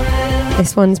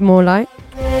 This one's more like.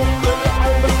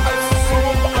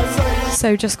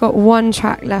 So just got one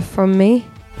track left from me,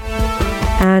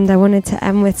 and I wanted to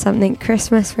end with something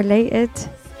Christmas related,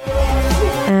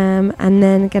 and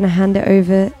then gonna hand it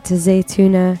over to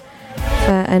ZAYTOONA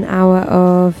for an hour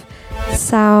of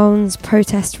sounds,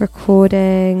 protest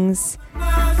recordings,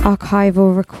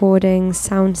 archival recordings,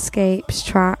 soundscapes,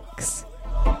 tracks.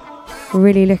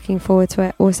 Really looking forward to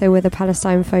it, also with a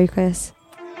Palestine focus.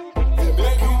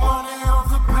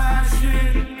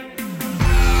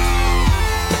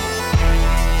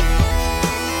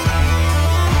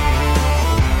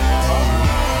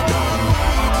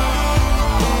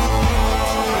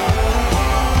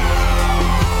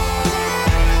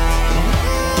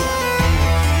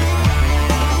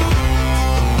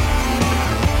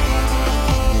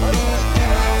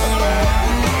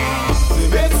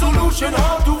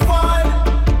 How to find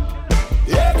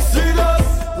exodus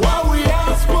while we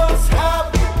ask what's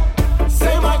happening.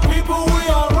 Say my people, we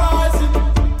are rising,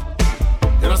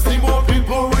 and I see more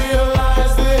people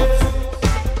realize this.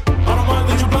 I don't mind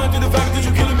that you're blind to the fact that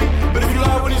you're killing me, but if you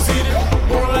lie when you see it,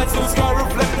 more lights in the sky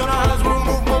reflect on our eyes. We'll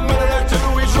move momentum like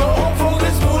generation. Hope for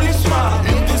this foolish smile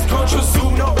in this conscious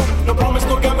soon. No promise,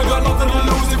 no game, I got nothing to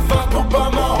lose. If I could buy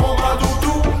my home, I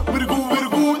do. We're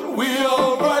good, we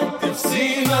alright. They've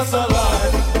seen us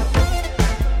alive.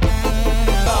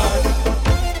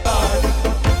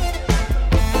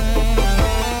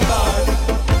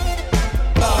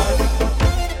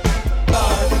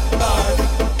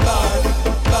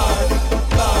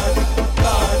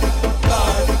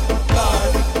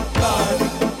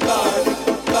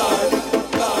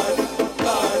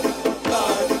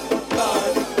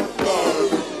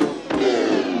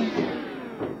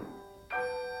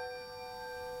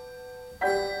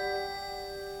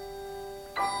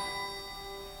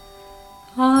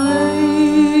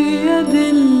 عيد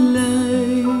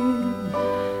الليل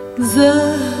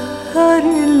زهر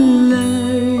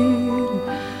الليل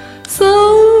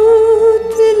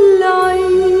صوت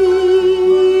العيد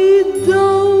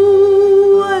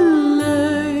ضوى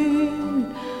الليل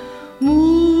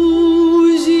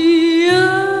موجي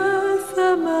يا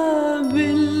سما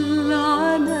بالعناقيد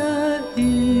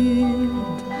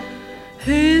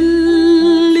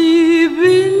هلي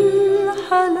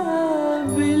بالحلا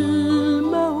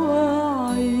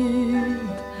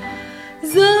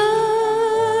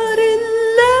زار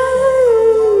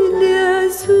الليل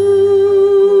يسوع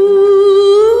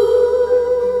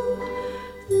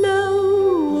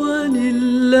لون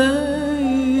الليل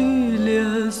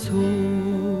يسوع.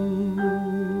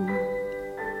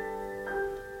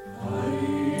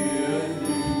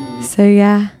 So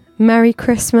yeah, Merry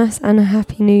Christmas and a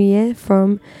Happy New Year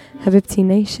from Habibti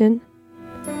Nation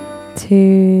to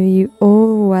you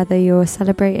all, whether you're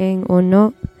celebrating or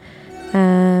not.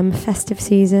 Festive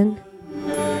season.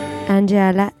 And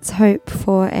yeah, let's hope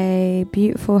for a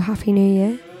beautiful, happy new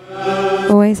year.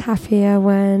 Always happier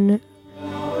when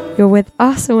you're with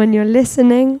us or when you're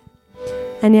listening.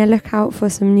 And yeah, look out for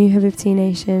some new Habibti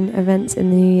Nation events in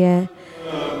the new year.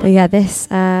 But yeah, this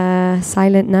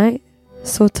Silent Night,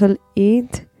 Sotul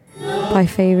Eid by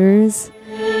Fairuz.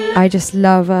 I just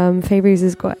love Fairuz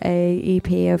has got a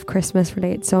EP of Christmas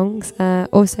related songs.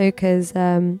 Also because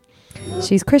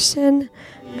she's Christian.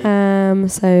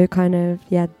 So kind of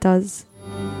does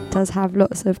have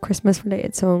lots of Christmas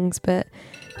related songs, but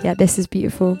yeah, this is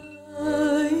beautiful.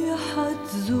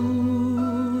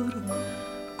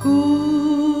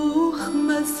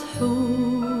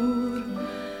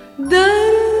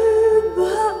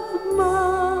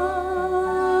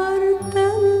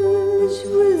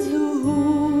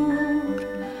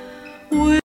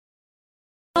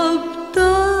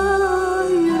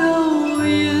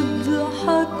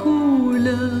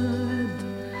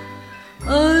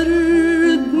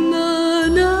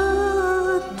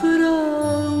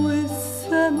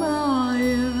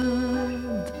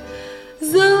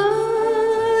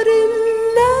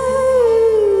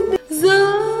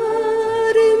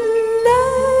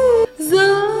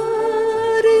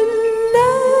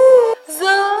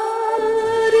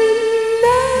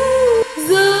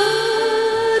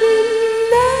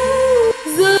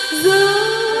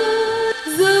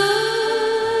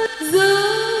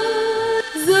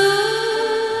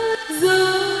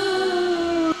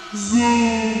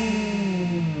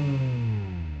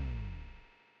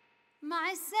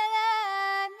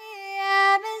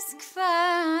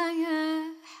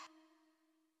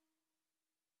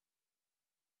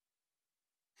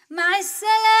 مع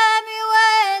السلامة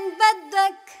وين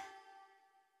بدك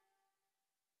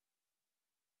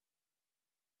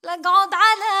لقعد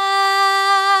على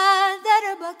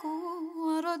دربك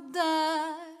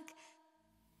وردك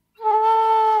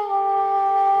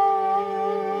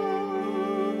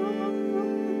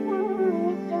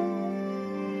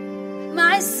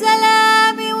مع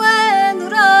السلامة وين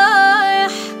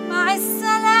رايح مع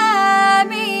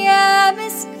السلامة يا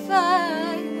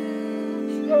مسكفاية.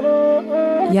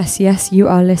 Yes, you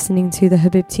are listening to the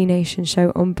Habibti Nation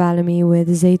show on Bellamy with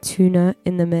ZAYTOONA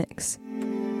in the mix.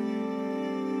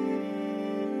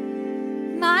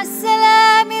 مع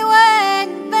السلامة وين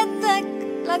بدك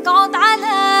لقعد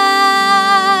على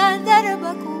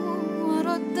دربك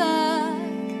وردك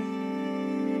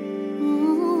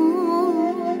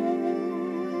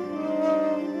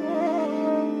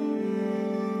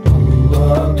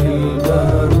الله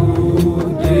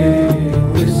البارود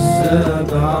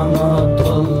والسبع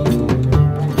مطل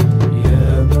يا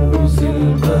موز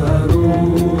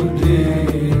البارود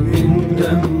من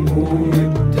دمه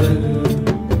مبتل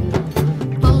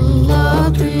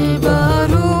طلات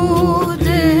البارود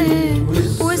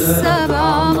والسبع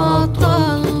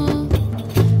مطل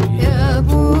يا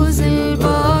بوز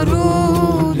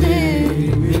البارود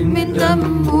من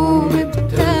دمه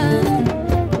مبتل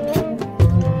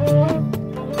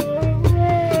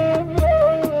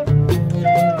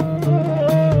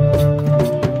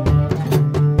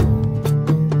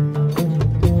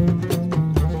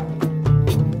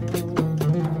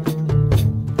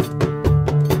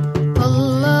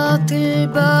طلات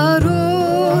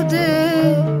البارود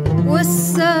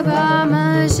والسبع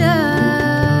ما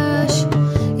جاش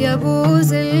يا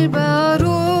بوز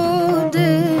البارود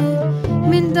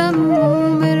من دمه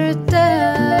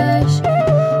مرتاش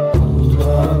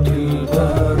طلات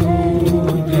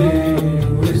البارود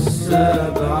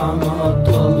والسبع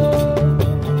مطل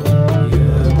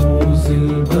يا موز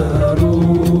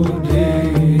البارود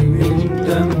من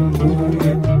دمه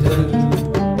مبتل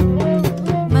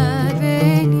ما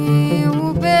بيني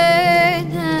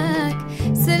وبينك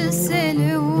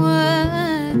سلسلة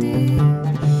وادي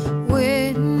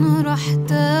وين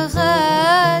رحت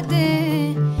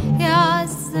غادي يا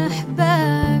عز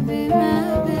أحبابي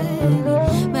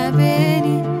ما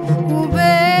بيني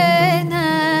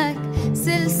وبينك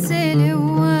سلسلة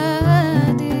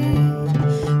وادي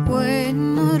وين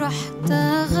رحت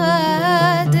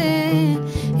غادي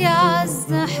يا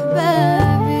عز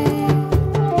أحبابي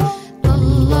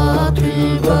طلات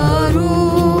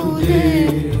البارود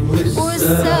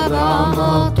والسبع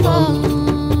مطل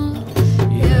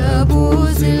يا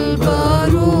بوز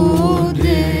البارود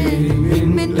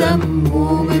من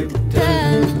دمه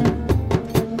مبتل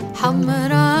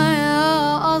حمرا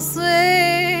يا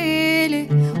أصيلي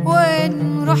وين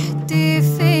رحتي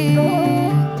فين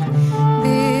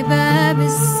بباب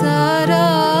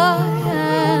السرايا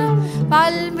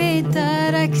بعلمي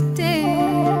تركتي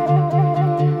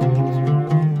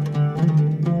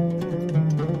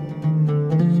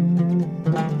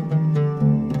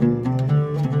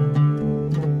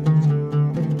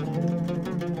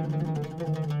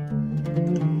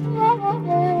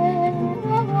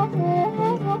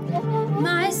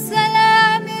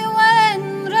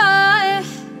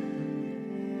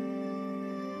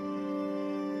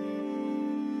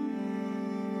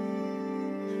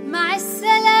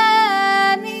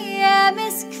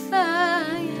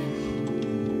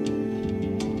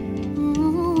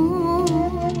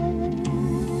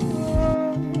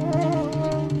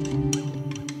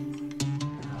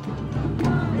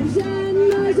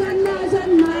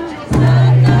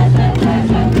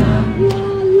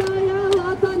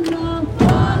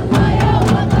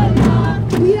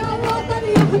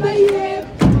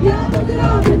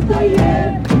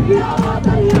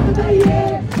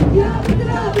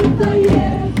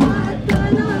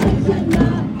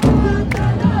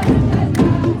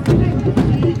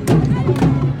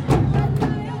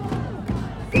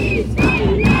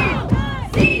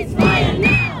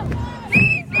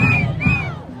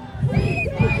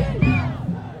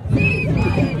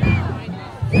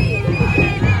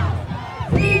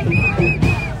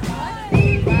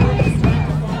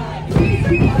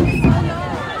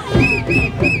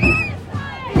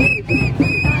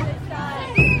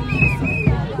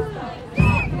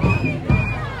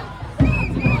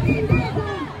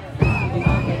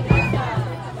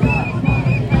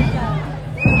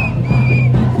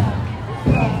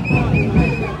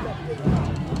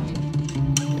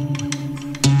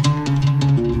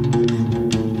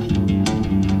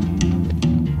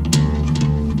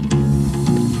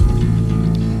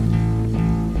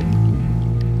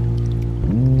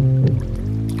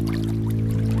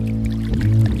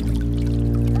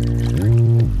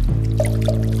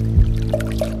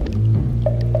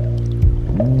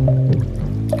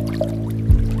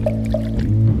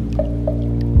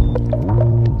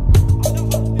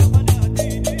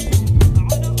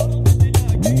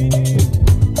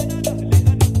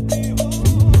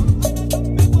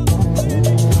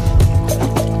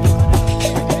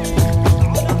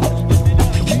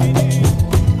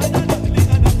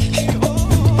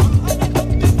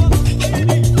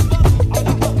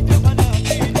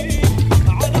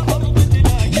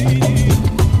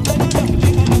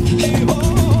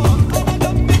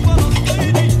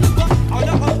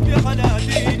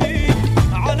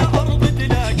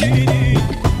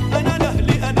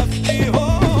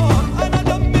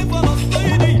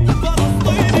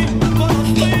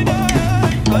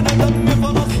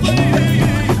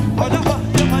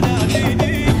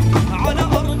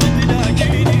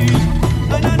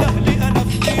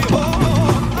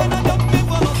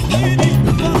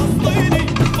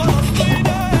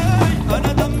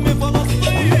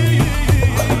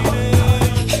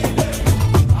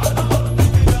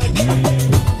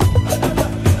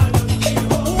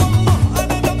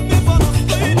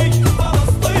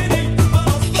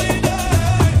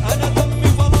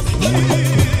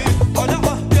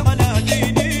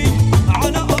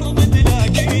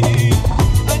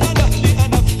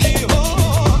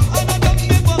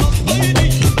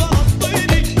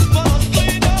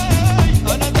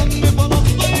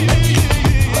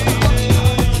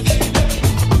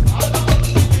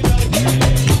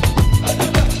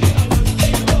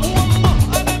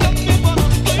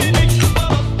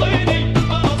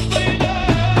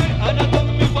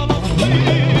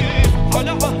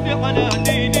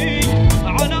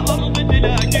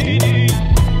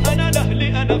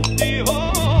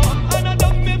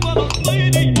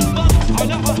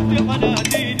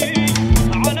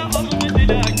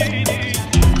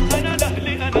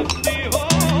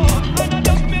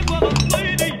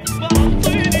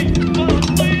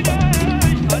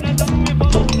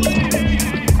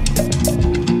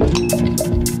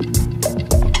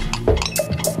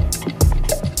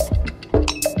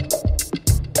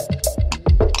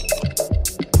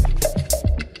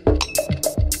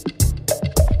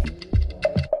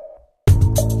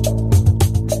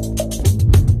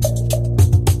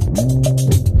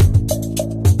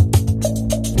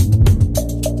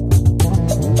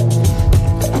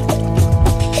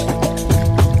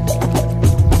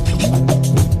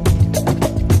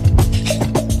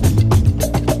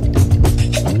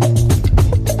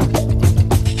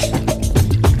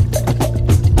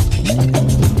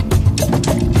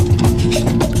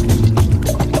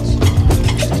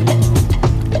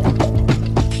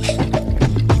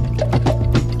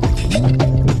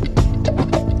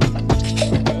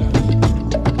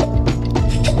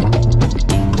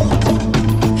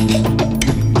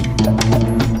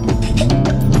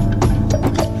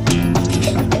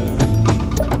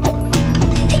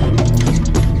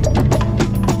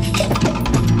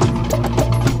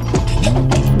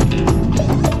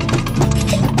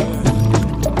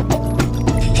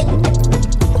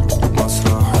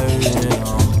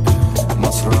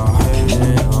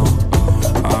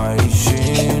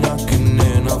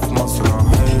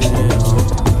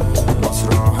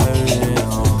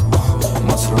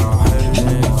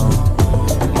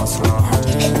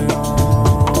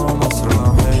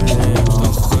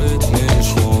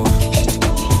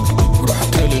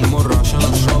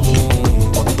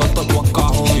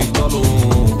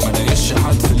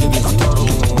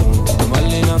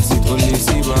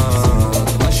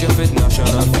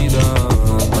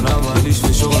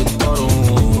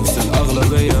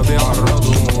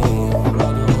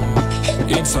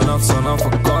انا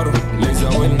افكره، ليه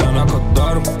زاولنا انا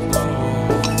اقدره،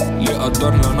 ليه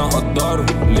قدرنا انا اقدره،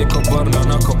 ليه كبرنا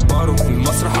انا اكبره.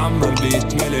 المسرح عمال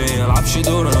بيتملي، ملعبش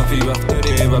دور انا فيه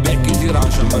بفتري، ببيع كتير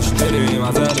عشان بشتري، مع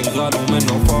ذلك غالوا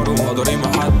منه فارو، قدري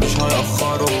محدش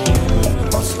هيأخره.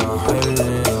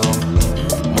 مسرحية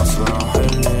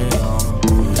مسرحية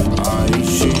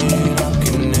عايشين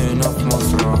كأننا في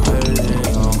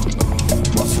مسرحية،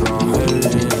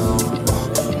 مسرحية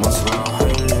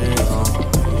مسرحية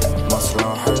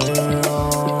مسرحية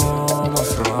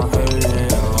مسرحية.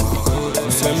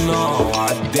 وصلنا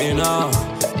وعدينا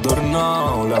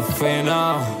دورنا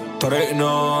ولفينا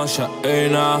طريقنا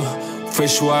شقينا في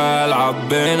شوال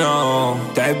عبينا،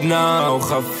 تعبنا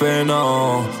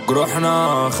وخفينا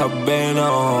جروحنا خبينا،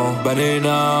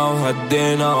 بنينا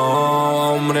وهدينا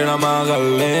عمرنا ما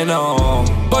غلينا.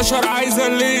 بشر عايزة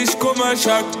اللي يشكو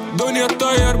مشاك، دنيا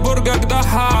تطير برجك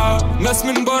ضحى، ناس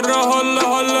من برا هلا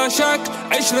هلا شك،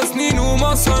 10 سنين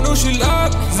وما صانوش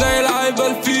الاب، زي العيبة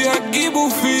اللي فيها تجيبوا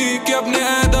فيك يا ابن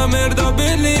ادم ارضى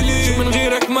بالليلي، من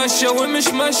غيرك ماشية ومش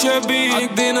ماشية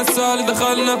بيك، عدينا السهل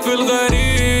دخلنا في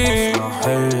الغريب.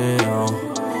 مسرحية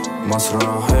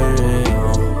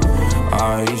مسرحية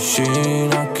عايشين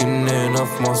كأننا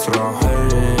في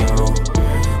مسرحية،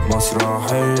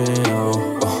 مسرحية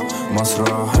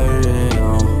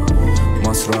مسرحية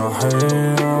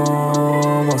مسرحية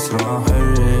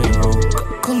مسرحية.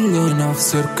 كلنا في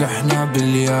سيرك احنا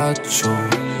بالياتشو،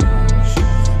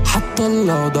 حتى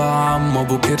الوضع عم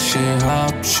ابو كرش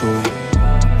هابشو،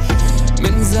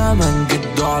 من زمن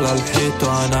جدو على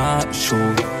الحيطة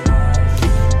ناقشو،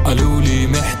 قالولي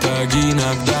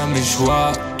محتاجينك ده مش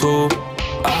وقته،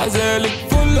 أعزالك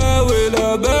فلة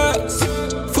ولا بأس،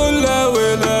 فلة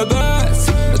ولا بأس،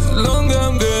 as long as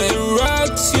I'm getting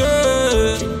racks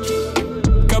yeah.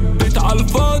 كبت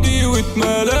عالفاضي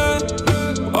واتملى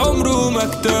عمره ما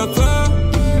اكتفى،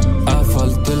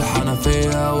 قفلت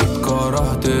الحنفية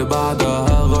واتكرهت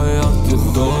بعدها غيرت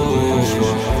الدور.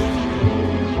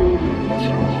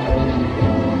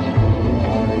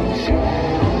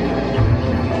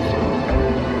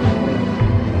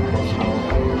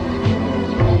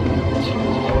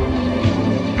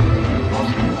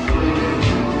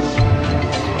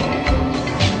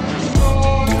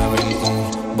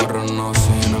 برا الناس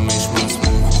هنا مش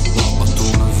مسموح،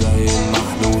 ضغطونا زي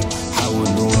المحلول،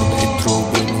 حاولوا نبعد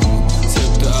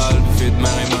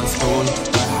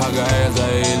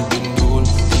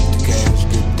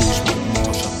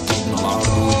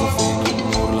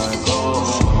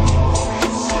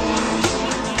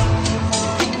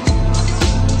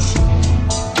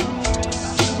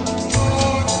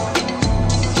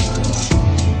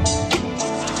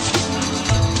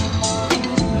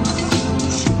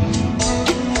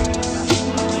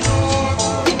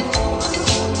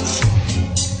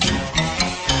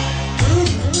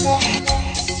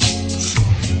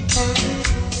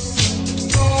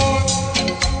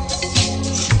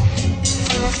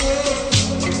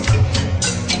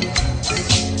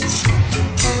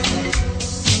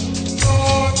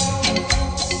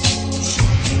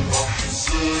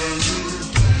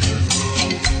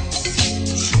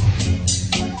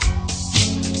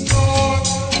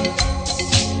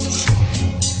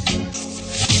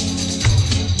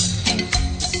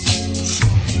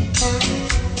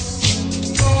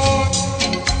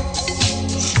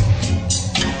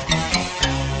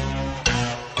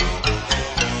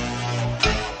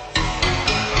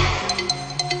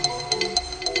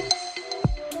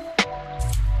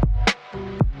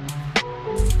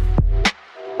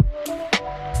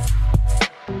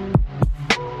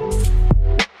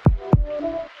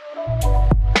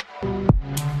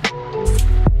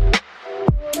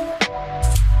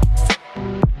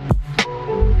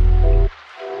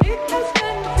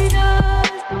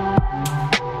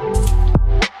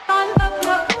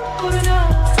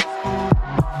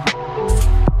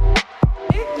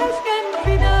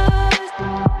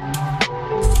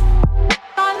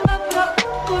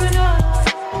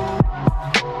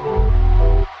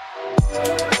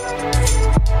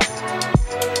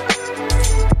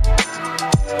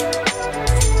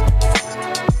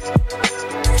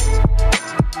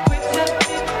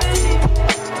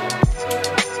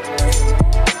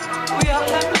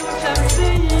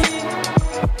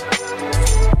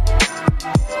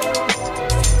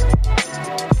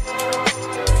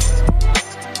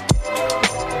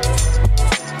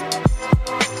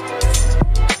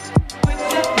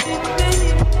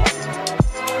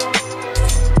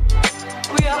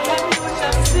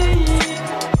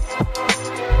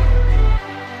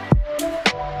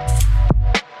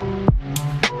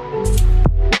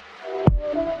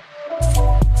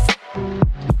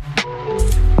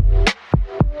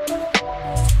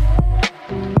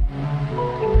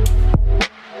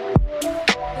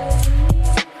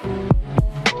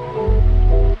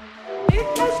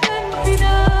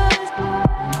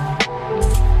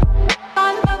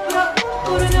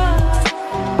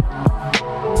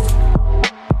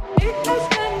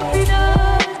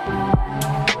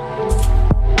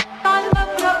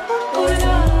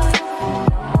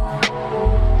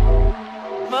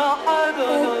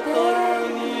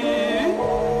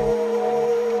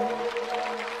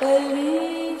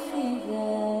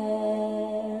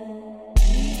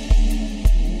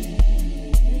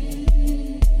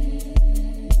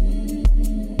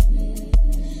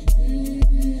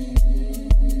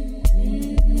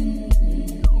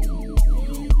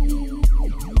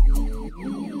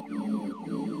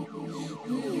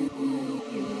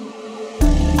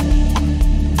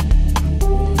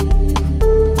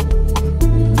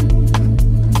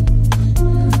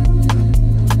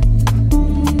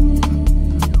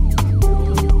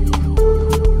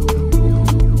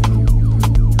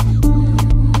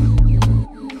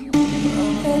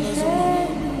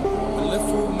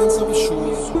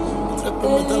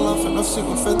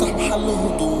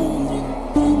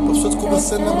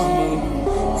بحس اني مهموم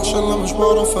عشان مش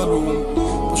بعرف الوم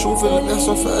بشوف اللي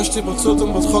بيحصل في عيشتي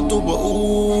بتصدم بتخض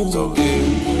وبقول طب ايه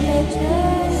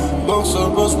بخسر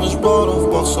بس مش بعرف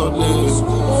بخسر ليه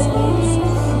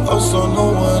اصلا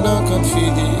هو انا كان في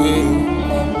ايه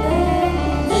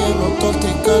بطلت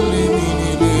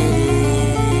تكلميني ليه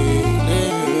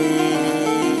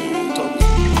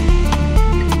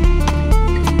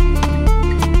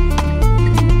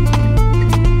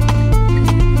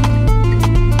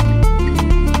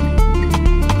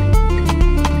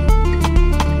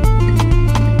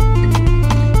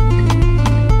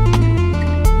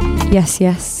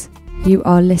Yes, you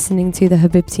are listening to the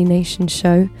Habibti Nation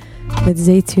show with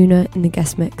ZAYTOONA in the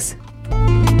guest mix.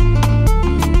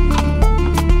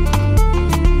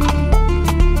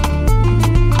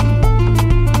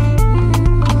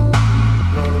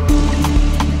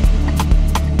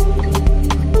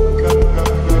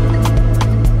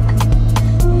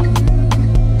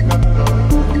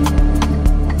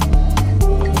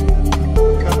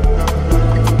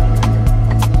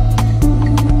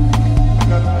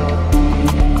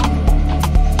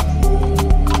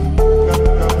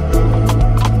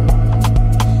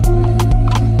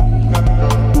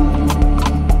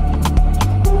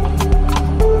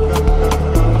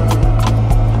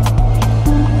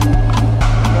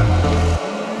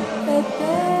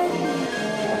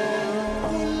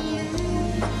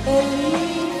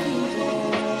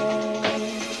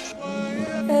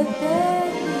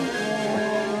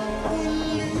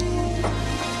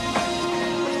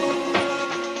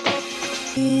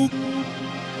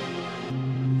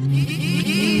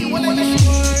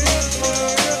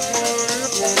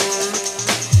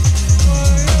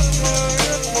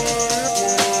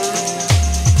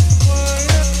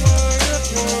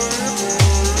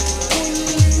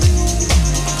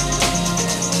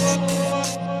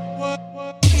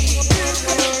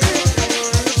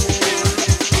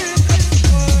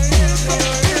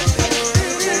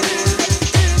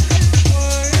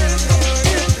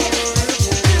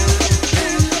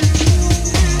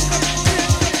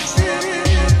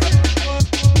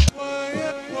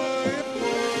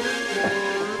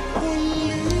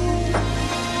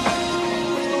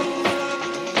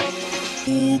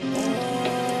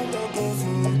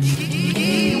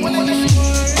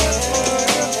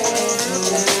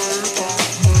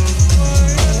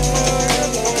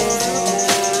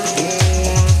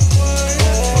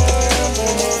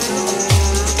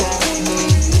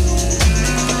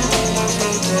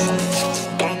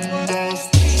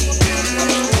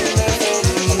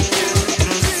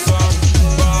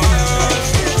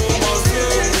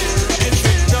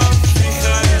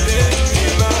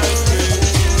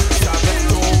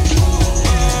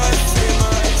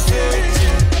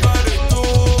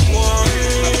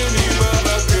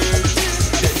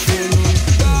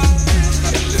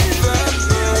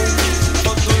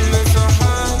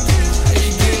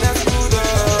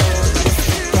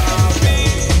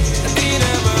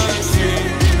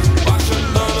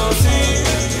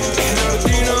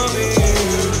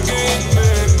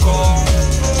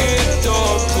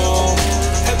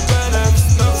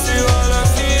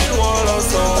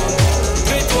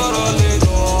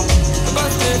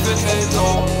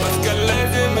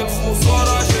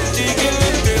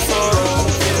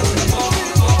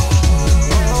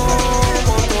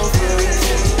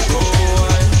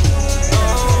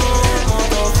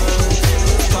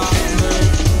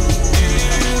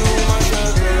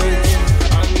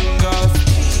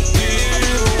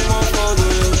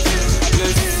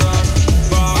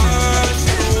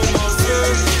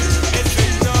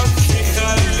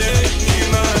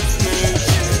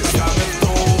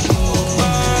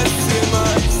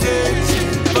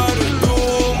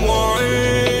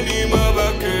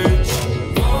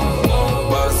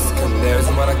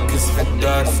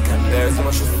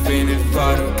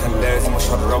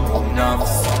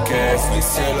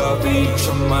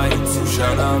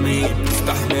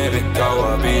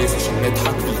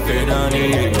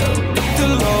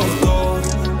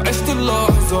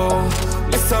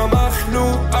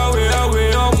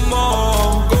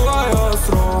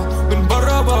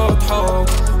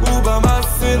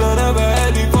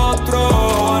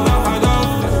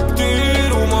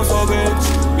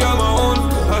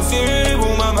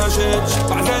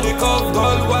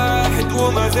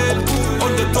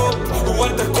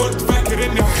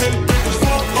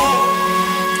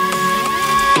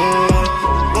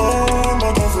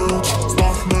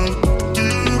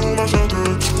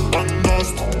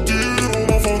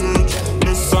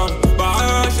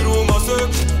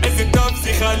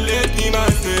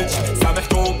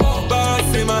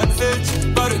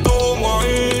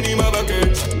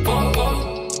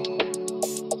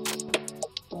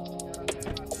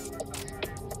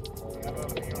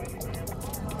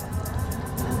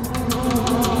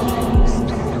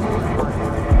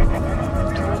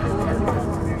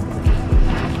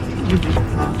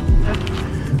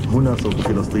 هنا صوت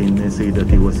فلسطين.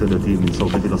 سيداتي وسادتي، من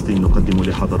صوت فلسطين نقدم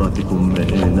لحضراتكم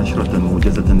نشرة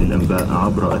موجزة للأنباء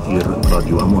عبر أثير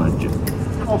راديو أمواج.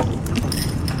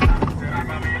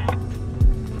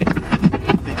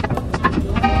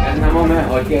 برنامه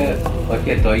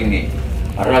حاکر داینی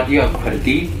رادیو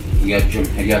کردی یا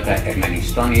جمهوریت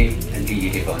ارمنستانی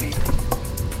لیبانی.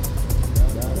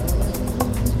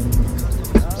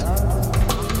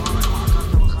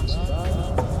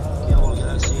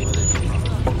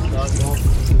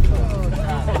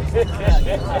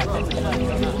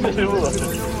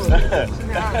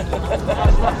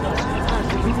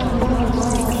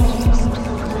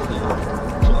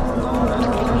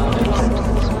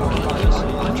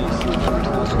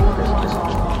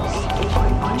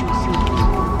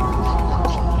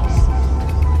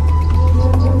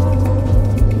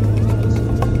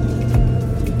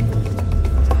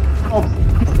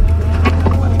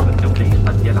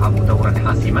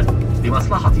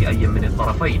 لمصلحة أي من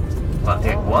الطرفين،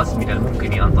 وإيكواس من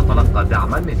الممكن أن تتلقى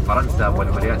دعما من فرنسا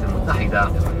والولايات المتحدة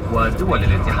ودول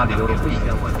الاتحاد الأوروبي،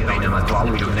 بينما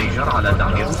تعول النيجر على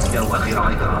دعم روسيا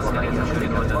وذراعها العسكرية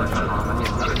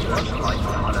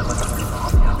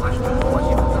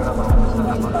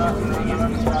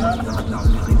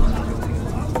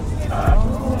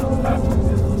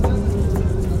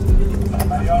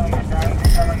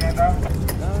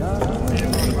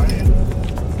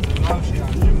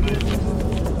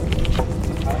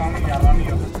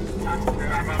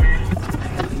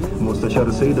مستشار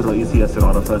السيد الرئيس ياسر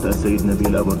عرفات السيد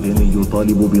نبيل أبرديني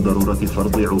يطالب بضرورة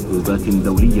فرض عقوبات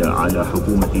دولية على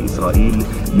حكومة إسرائيل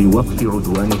لوقف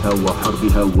عدوانها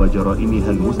وحربها وجرائمها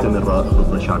المستمرة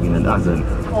ضد شعبنا الأعزل.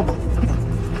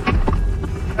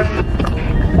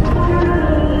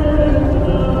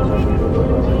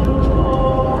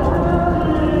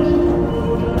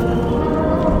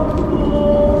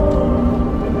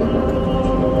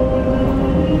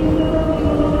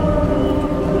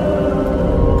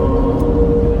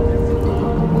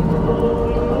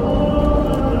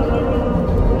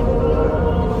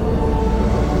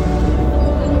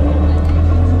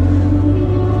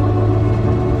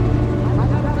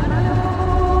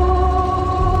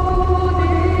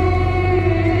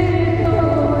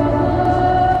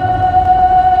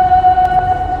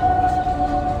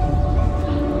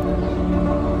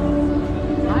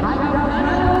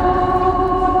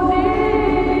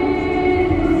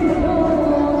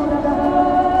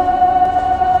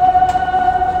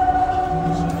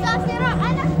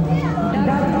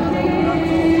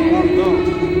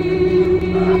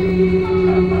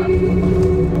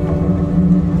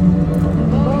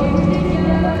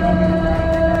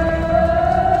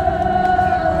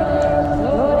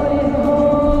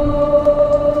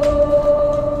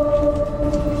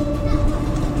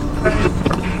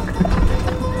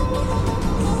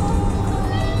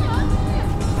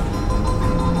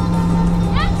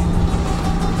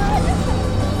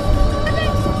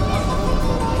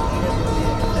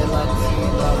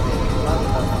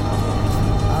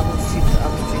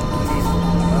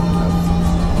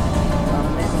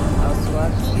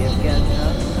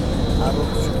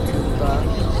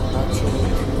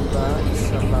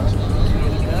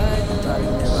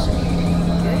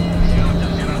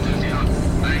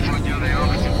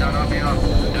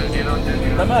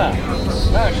 تمام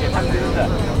ماشي الحمد لله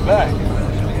باهي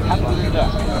الحمد لله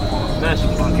ماشي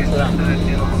سلام.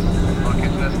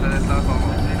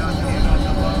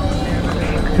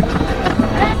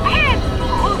 عيب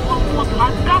تقولكم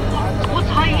وتهزقوا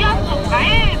وتهيصوا،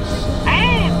 عيب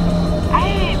عيب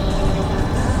عيب.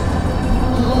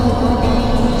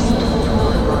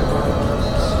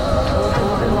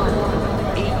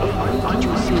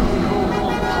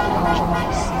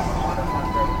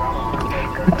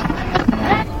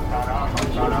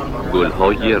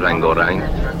 گل‌های رنگارنگ،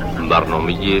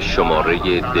 برنامه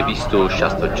شماره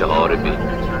 264 ب.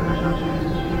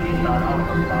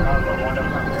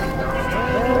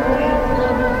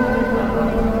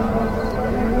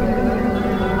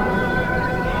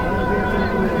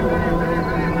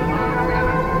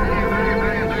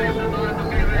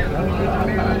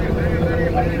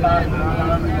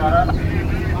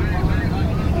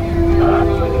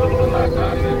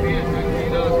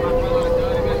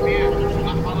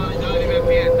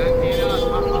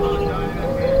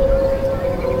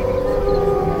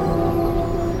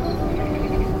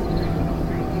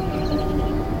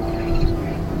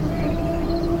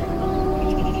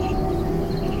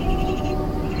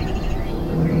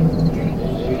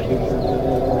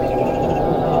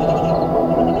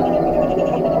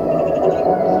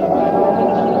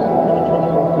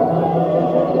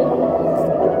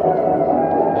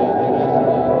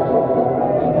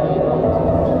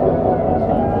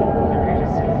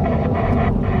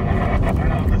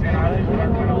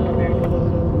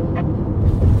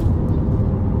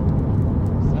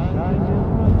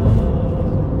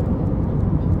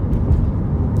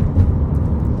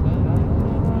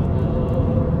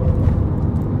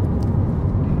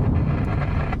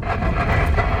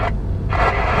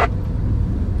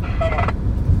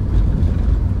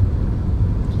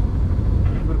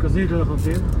 زيد ولا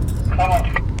خفيف؟ خلاص.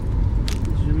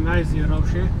 جمايزي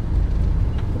روشة.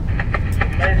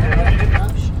 جمايزي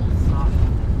روشة. صح.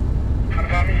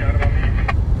 400.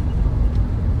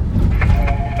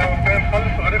 وكان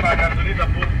خلص وقريب على جازولين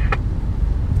دبوس.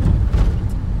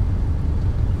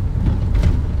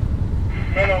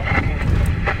 لا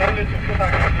خلص وفوت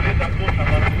على جازولين دبوس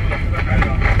على مرسولة كده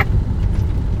حلوة.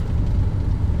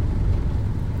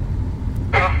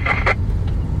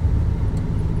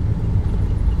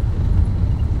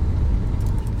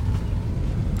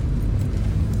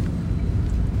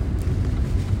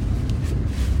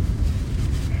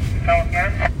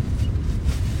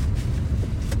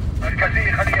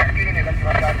 مركزي خليه يحكيني بس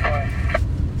ما رجعت شوي.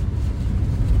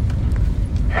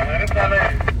 غربت علي.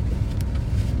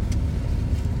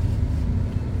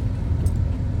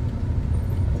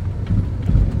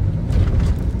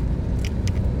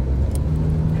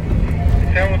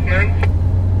 يساوي 2.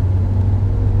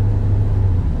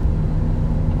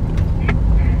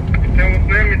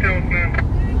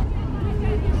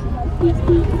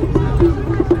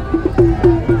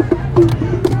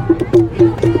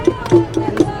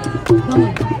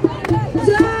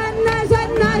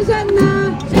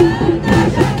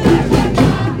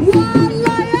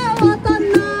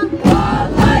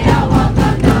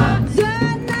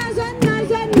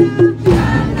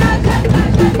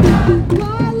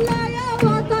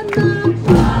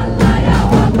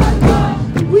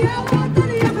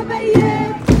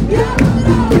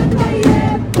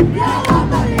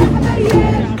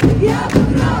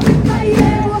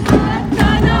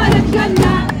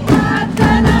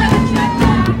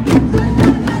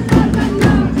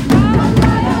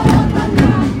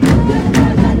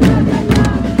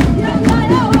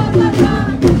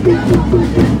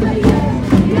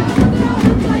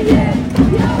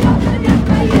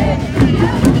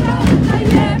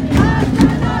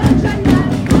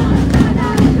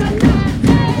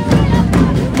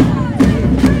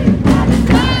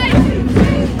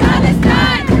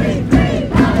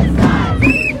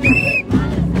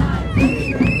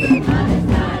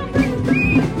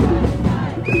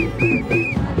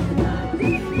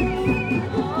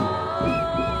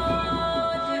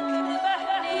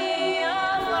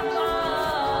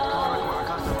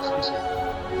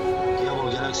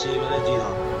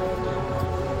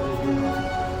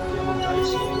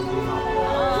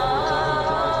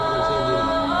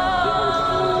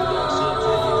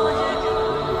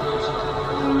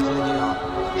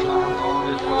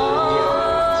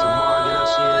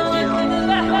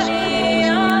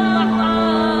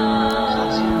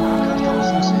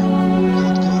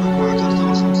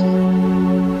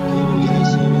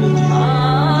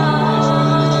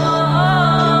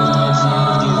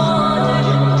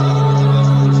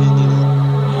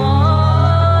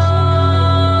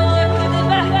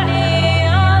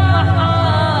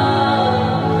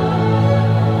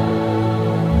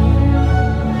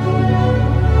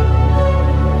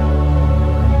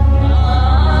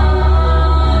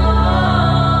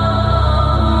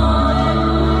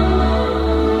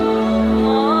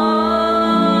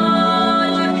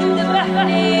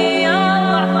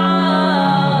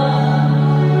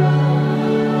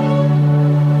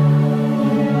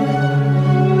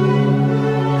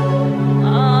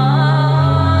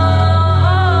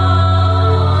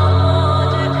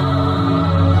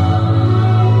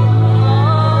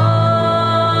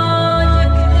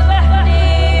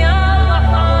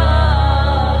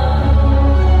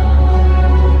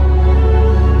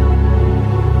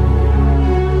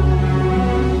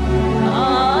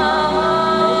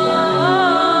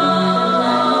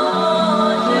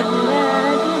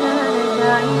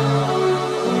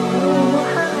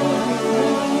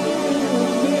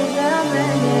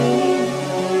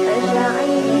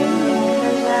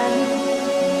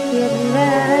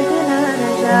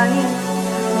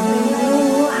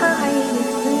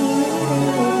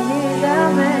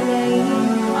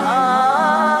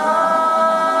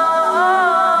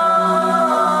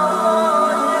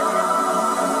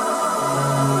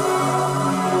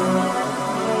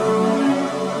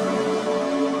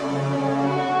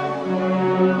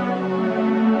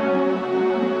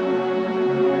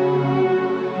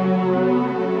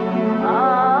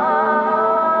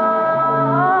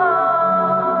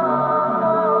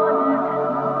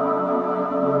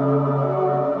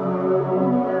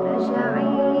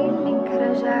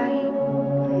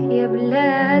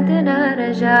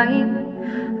 راجعين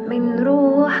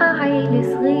بنروح عيل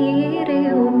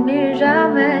صغيرة وبنرجع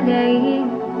ملايين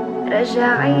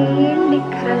راجعين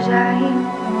لك راجعين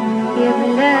يا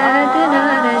بلادنا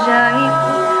راجعين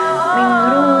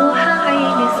بنروح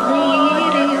عيل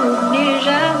صغيرة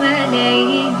وبنرجع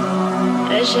ملايين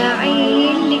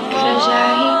راجعين لك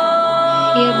راجعين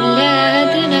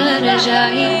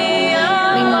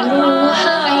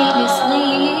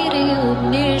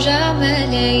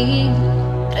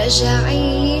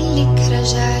راجعين لك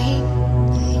راجعين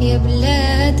يا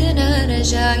بلادنا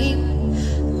راجعين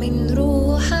من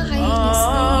روح عين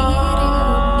صغيرة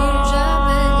وبنرجع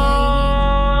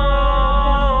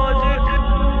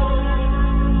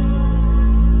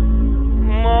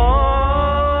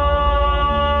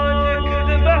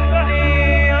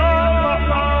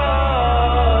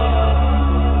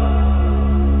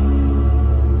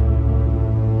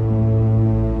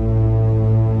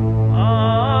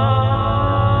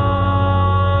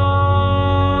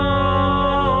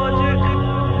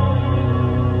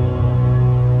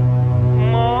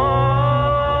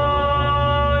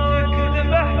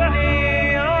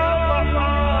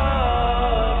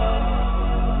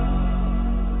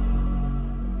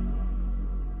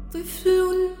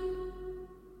طفل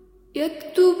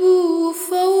يكتب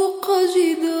فوق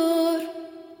جدار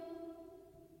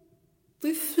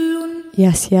طفل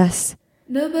Yes.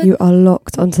 You are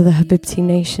locked onto the Habibti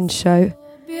Nation show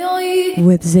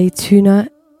with ZAYTOONA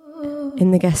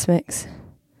in the guest mix.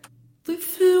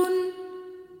 طفل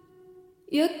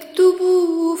يكتب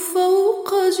فوق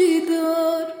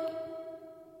جدار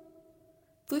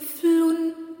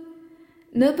طفل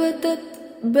نبتت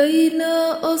بين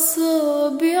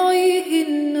أصابعه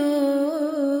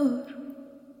النار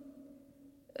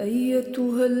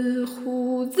أيتها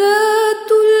الخوذات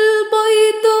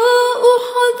البيضاء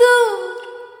حذار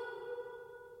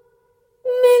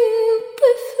من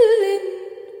طفل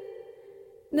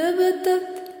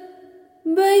نبتت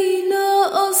بين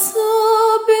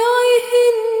أصابعه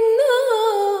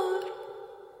النار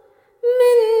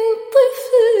من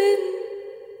طفل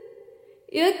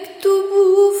يكتب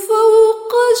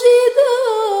فوق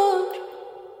جدار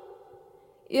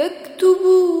يكتب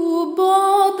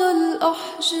بعض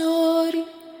الأحجار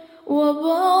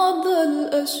وبعض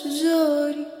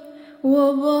الأشجار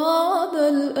وبعض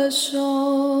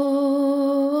الأشعار.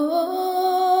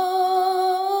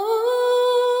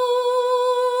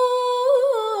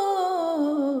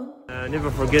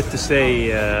 Never forget to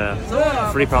say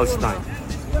Free Palestine.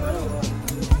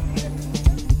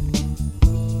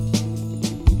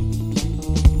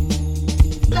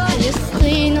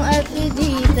 فلسطين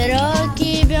أفدي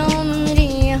ثراكي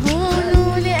بعمري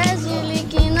يهون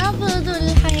لأجلك نبض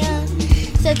الحياة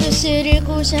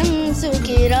ستشرق شمسك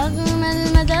رغم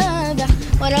المذابح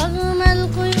ورغم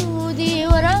القيود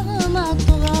ورغم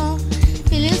الطغاة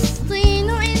فلسطين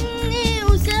إني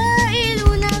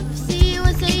أسائل نفسي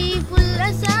وسيف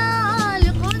الأسى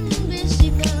عالق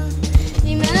بالشفاء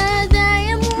لماذا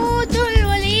يموت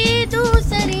الوليد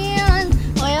سريعا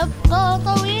ويبقى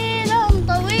طويلا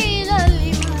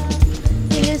الإمام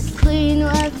فلسطين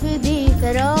أفدي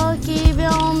ثراكي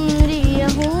بعمري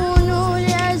يهون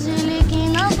لأجلك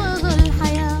نبض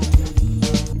الحياة.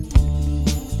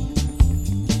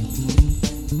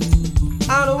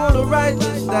 I don't wanna write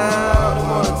this down, I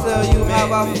wanna tell you how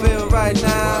I feel right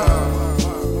now.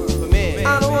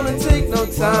 I don't wanna take no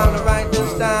time to write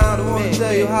this down, I wanna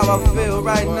tell you how I feel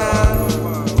right now.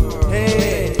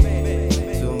 Hey,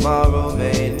 tomorrow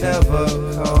may never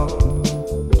come.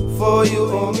 For you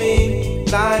or me,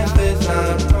 life is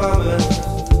not promised.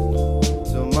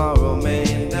 Tomorrow may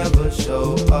never show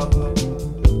up.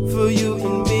 For you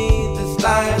and me, this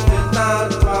life is not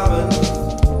promised.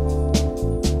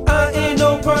 I ain't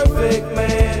no perfect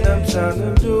man, I'm trying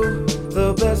to do the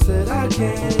best that I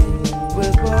can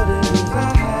with what it is I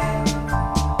have.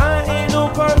 I ain't no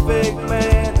perfect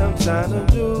man, I'm trying to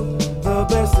do the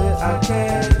best that I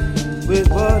can with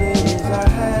what it is I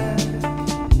have.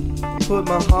 Put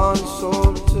my heart and soul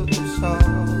into the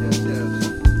song. Yes.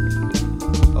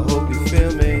 I hope you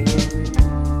feel me.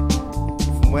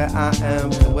 From where I am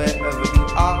to wherever you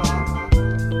are.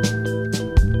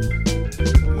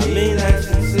 I mean that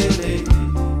sincerely.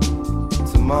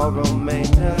 Tomorrow may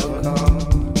never come.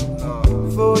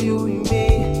 For you and me,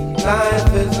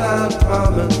 life is not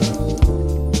promised.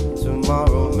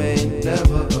 Tomorrow may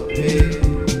never appear.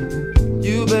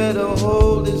 You better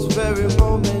hold this very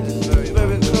moment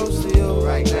very close to you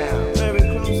right now. Very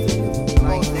close to you.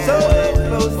 Like now. So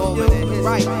close to you.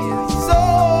 Right. So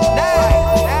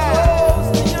close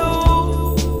to you.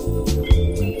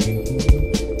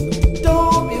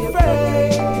 Don't be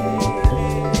afraid.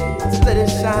 Just let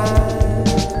it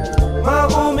shine. My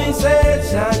homie said,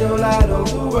 shine your light on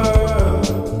the world.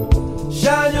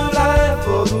 Shine your light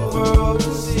for the world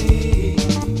to see.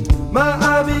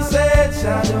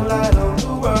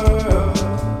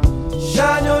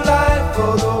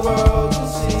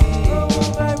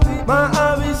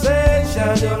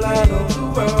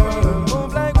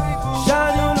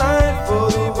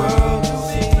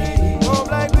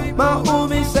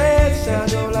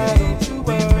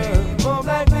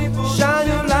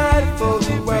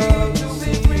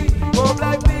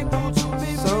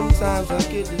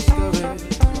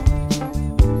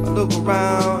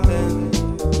 around and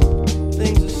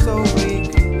things are so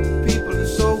weak. People are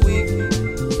so weak.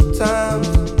 Times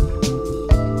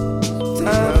I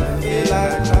feel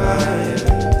like crying.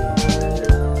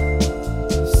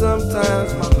 Sometimes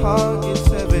my heart gets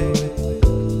heavy.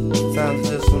 Sometimes I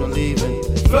just wanna leave and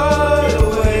float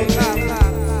away.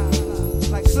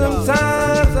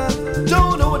 Sometimes I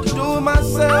don't know what to do with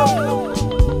myself.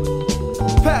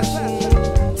 Passion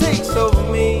takes over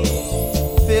me.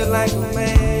 Feel like a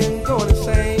man going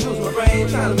insane. Lose my brain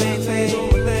trying to maintain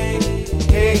my thing.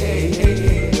 Hey, hey, hey,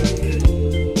 hey.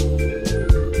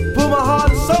 Put my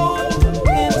heart and soul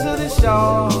into this,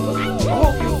 y'all. I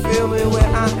hope you feel me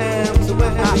where I am, so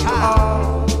wherever you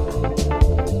are.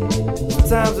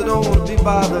 Sometimes I don't want to be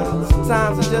bothered.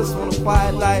 Sometimes I just want a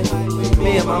quiet life.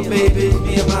 Me and my baby,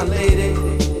 me and my lady.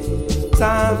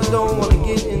 Sometimes I don't want to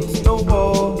get into no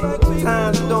ball.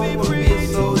 Sometimes I don't want to be a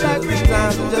soldier.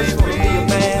 Sometimes I just want to be a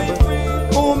man. But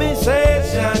homie said,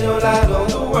 shine your light on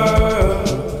the world.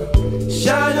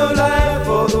 Shine your light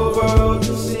for the world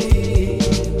to see.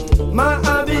 My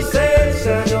hobby said,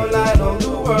 shine your light on the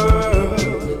world.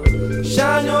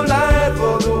 Shine your light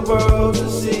for the world to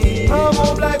see. I'm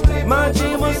on black people. My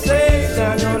dreamer said,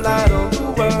 shine your light on the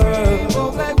world.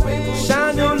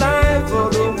 Shine your light for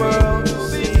the world to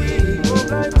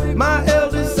see. My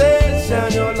elder said,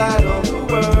 shine your light on the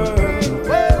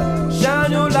world.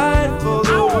 Shine your light for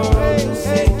the world to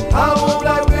see. I want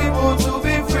black people to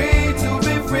be free, to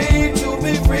be free, to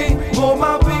be free. For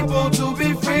my people to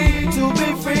be free, to be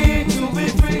free, to be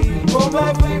free. For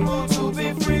my people to be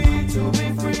free, to be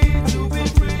free, to be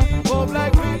free. For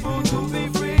black people to be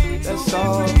free. That's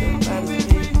all that matters to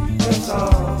me. That's all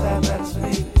that matters to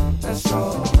me. That's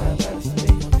all that matters to me.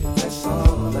 That's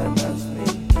all that matters to me.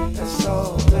 That's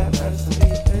all that matters to me.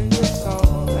 That's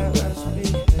all that matters to me.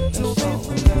 That's all that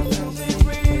matters to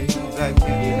me. Black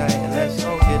people unite and let's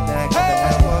all get that. Gotta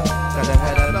have one. Gotta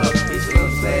have that love. Peace and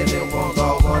understanding. One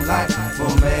God, one life.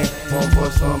 One man, one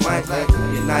voice, one mic. Black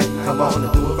people unite. Come on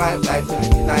and do it right. Black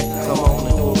people unite. Come on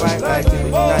and do it right. Black people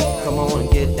unite. Come on and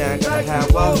get down. Gotta have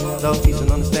one. Love, peace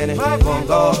and understanding. One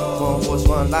God, one voice,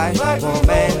 one life. One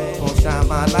man, one shine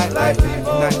my light. Black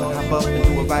people unite. Hop up and do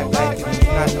it right. Black people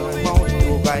unite. Come on and do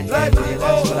it right. Yeah, baby,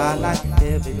 that's what I like.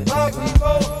 Yeah, baby, that's what I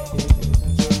like.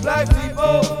 Black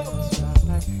people,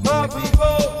 my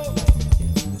people,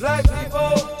 black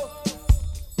people,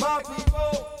 my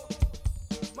people.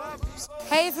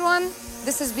 Hey everyone,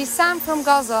 this is Bissam from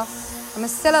Gaza. I'm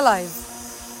still alive.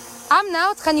 I'm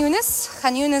now at Khan Yunis,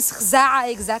 Khza'a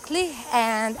exactly,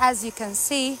 and as you can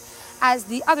see, as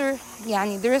the other,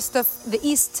 the rest of the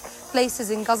east places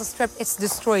in Gaza Strip, it's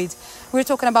destroyed. We're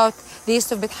talking about the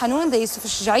east of Beit Hanun, the east of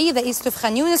Shja'i, the east of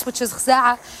Khan Yunis, which is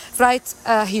Khza'a right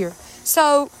here.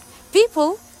 So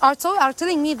people are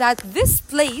telling me that this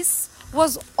place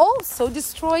was also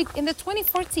destroyed in the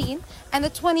 2014 and the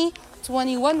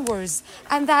 2021 wars,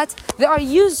 and that they are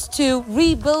used to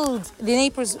rebuild the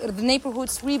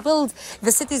neighborhoods, rebuild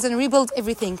the cities, and rebuild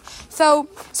everything. So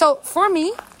for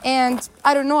me, and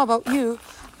I don't know about you,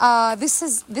 this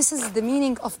is the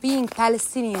meaning of being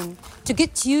Palestinian: to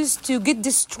get used to get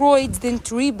destroyed, then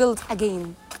to rebuild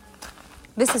again.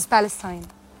 This is Palestine.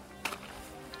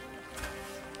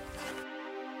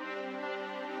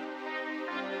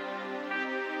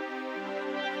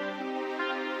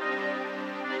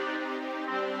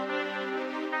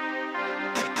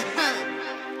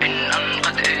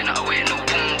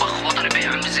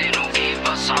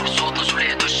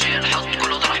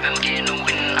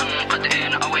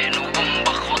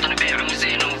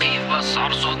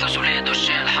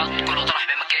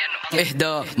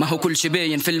 اهدى ما هو كل شي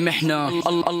باين في المحنة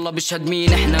الله بيشهد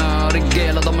مين احنا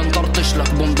رجالة ضمن طرطش لك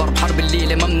بنضرب حرب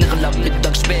الليلة ما بنغلب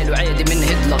بدك جبال وعادي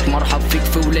منهد لك مرحب فيك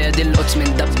في ولاد القدس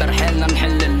مندبر حالنا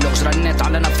نحل اللغز رنيت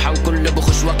على نفحة وكل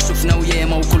بخش وقت شفنا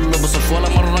وياما وكله بصف ولا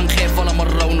مرة نخاف ولا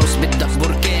مرة ونص بدك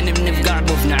بركان بنفقع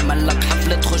بوف نعمل لك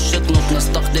حفلة تخش تنط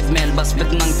نستقطب مال بس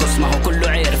بدنا نقص ما هو كله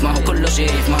عارف ما هو كله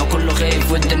شايف ما هو كله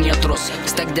خايف والدنيا ترص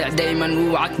استجدع دايما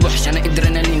ووعك بوحش انا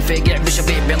ادرينالين فاجع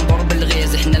بشباب بنضرب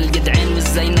الغاز احنا الجدعان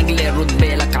والزينة قليل رد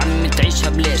بالك عم تعيشها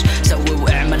بلاش سوي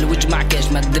واعمل واجمع كاش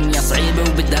ما الدنيا صعيبة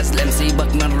وبدها سلام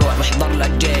سيبك من روح واحضر لك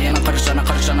جاي انا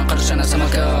قرش انا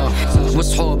سمكة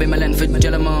وصحوبي ملان في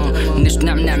الجلمة منش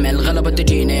نعمل غلبة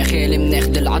تجينا يا خالي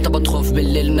مناخد العتبة تخوف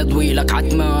بالليل ندوي لك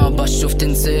عتمة بشوف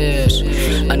تنساش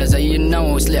انا زي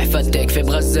النو سلاح فتاك في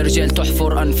بغز رجال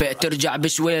تحفر انفاق ترجع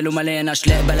بشوال وملان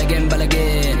اشلاء بلاجين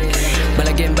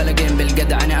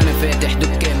بالجدعنة انا فاتح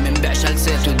دكان منبيعش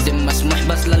هلسات والدم مسموح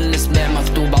بس للسباع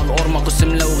مكتوب على القرمة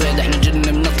قسم لو غاد احنا جن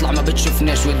بنطلع ما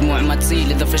بتشوفناش ودموع ما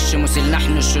تسيل اذا فش مسيل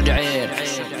نحن الشجعان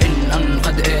إن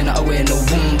قد أنا أوانه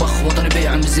وبنبخ وطني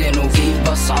بيع مزينه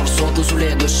وكيف بسعر صوت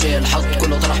وسولاد والشيل حط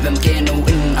كله طرح بمكانه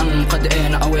وإن قد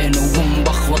أنا أوانه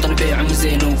وبنبخ وطني بيع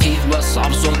مزينه وكيف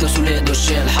بسعر صوت وسولاد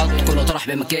والشيل حط كله طرح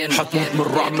بمكانه حتموت من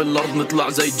الرعب من الأرض نطلع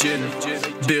زي الجن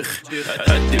بخ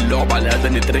هدي اللعب على هذا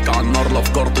نترك على النار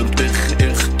الأفكار تنطخ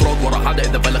اختراق ورا حدا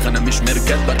إذا بلغ أنا مش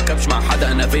مركب بركبش مع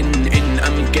حدا أنا فين إن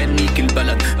أمكانيك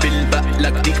البلد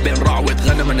بالبقلك ديك بين رعوة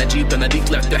غنم أنا جيت أنا ديك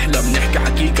طلعت تحلم نحكي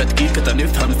حقيقة دقيقة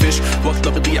نفهم فيش وقت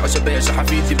بضيع شباشة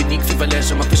حفيدي بديك في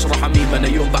فلاشة ما فيش راحة ميم أنا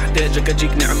يوم بحتاجك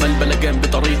أجيك نعمل بلقان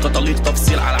بطريقة طليق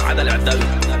تفصيل على عدل اعدل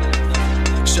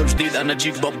شو جديد انا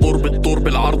جيك ببور بالطور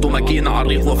بالعرض وماكينة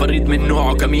عريض وفريد من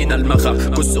نوعه كمين المخا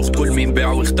كس اخت كل مين باع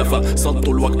واختفى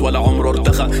صدوا الوقت ولا عمره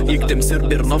ارتخى يكتم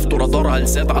سربر نفط ورادار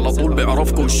هلسات على طول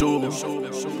بيعرفكم شو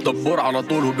دبور على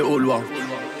طول وبيقول واو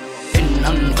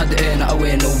إن قد أنا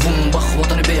أوانه وبنبخ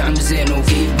وطني بيع مزينه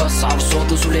وكيف بسعر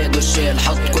صوت وسولاد والشيل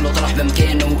حط كله طرح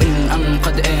بمكانه وإن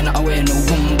قد أنا أوانه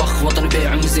وبنبخ وطني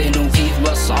بيع مزينه وكيف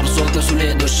بسعر صوت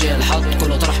وسولاد والشيل حط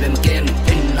كله طرح بمكانه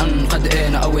إن قد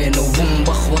أنا أوانه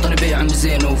وبنبخ وطني بيع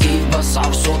مزينه وكيف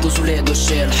بسعر صوت وسولاد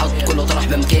والشيل حط كله طرح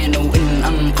بمكانه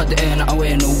وإن قد أنا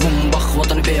أوانه وبنبخ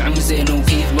وطني بيع مزينه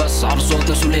وكيف بسعر صوت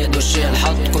وسولاد والشيل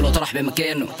حط كله طرح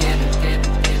بمكانه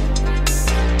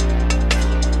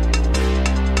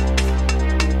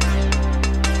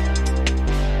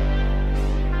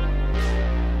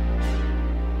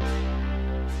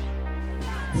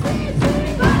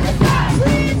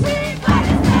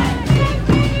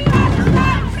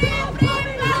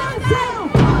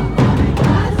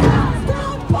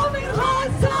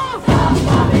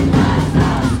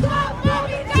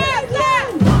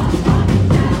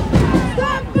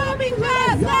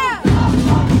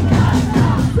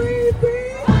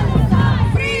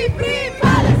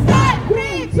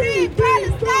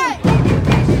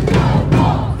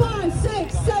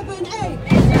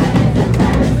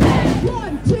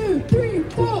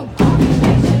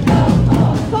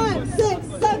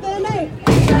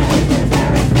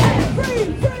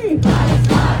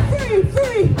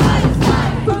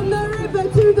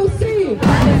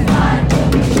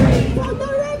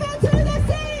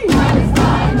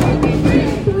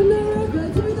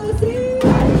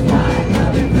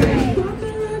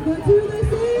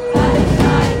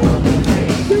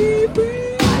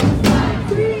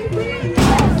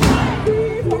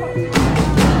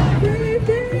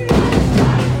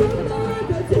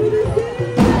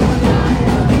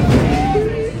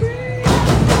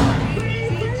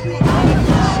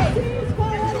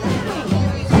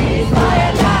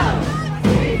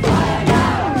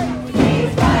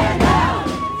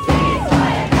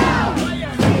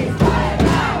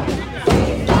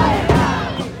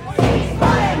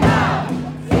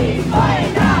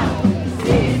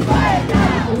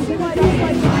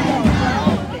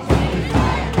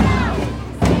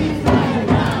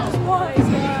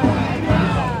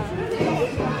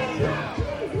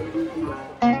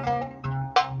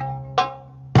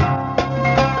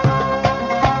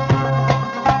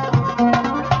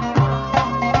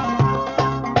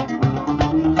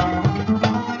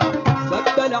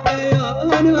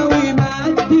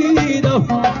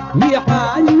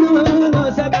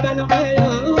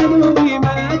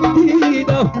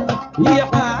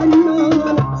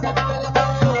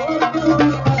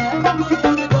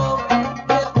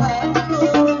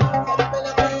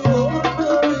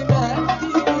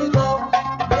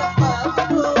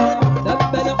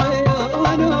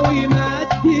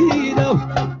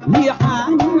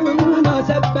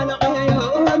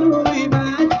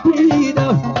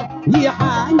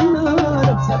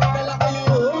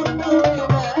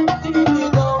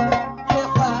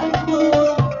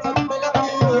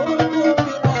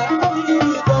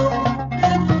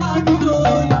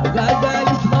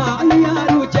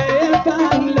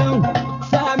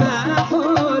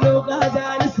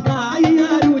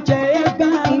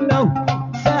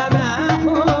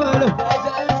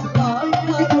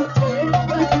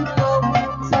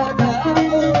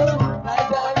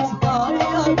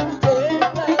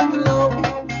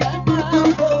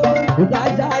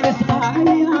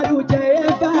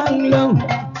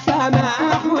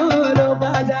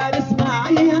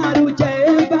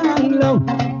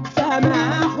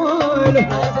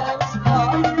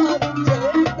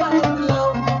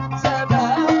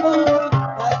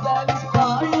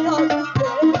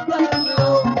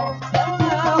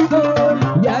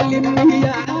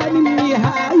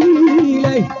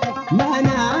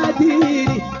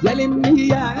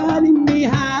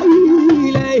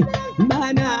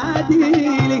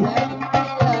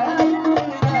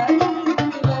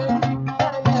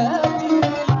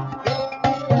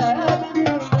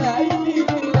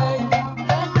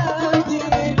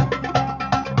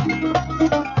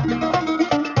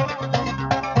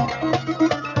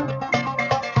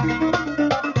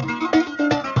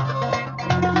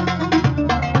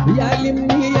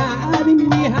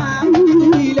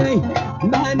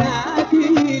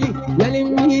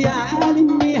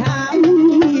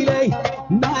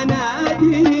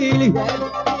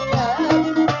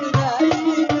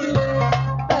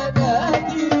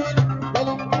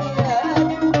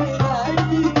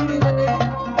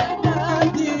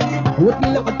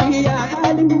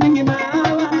لمي ما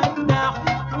ودع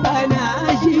انا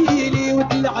جيلي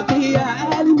وطلعت يا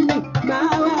لمي ما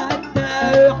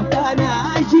ودع انا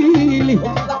جيلي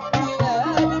وطلعت يا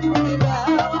لمي ما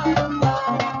ودع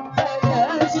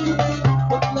انا جيلي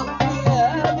وطلعت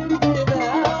يا لمي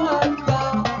ما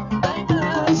ودع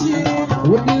انا جيلي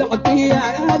وطلعت يا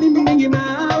لمي ما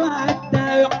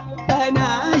ودع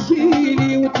انا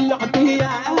جيلي وطلعت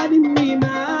يا لمي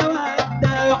ما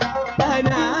ودع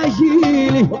انا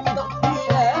جيلي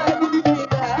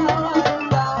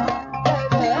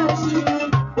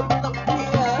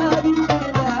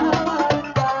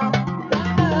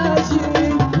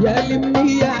يا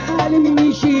لمي يا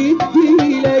لمي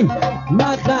شدي لي ما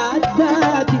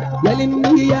خداتي يا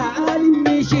لمي يا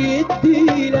لمي شدي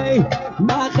لي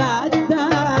ما خداتي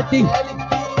يا لمي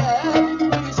يا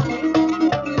لمي شدي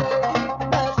لي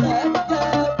ما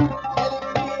خداتي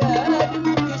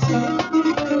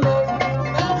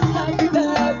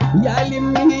يا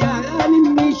لمي يا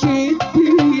لمي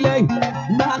شدي لي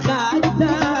ما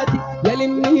خداتي يا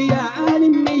لمي يا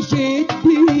لمي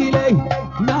شدي لي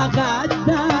ما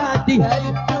خداتي يا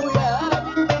لمي يا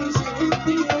لمي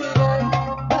شدي لي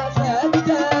ما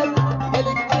خداتي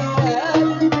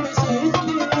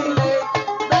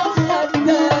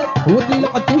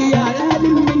وطلعت يا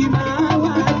لمي ما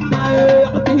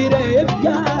ودعت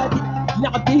رفقاتي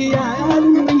طلعت يا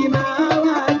لمي ما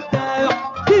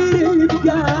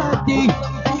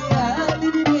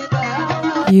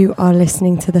You are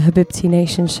listening to the Habibti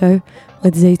Nation show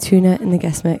with ZAYTOONA in the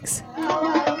guest mix.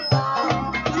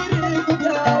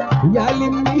 يا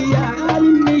لمي يا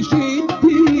لمي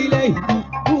شدي لي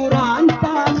قران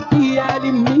تختي يا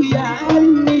لمي يا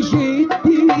لمي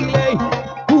شدي لي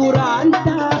قران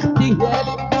تختي يا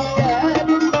لمي يا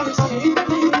لمي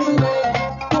شدي لي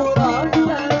قران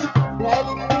تختي يا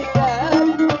لمي يا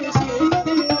لمي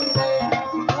شدي لي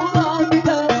قران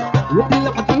تختي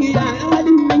وطلعت يا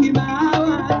لمي ما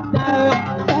ودع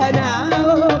انا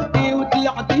اختي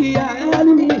وطلعت يا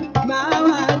لمي ما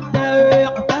ودع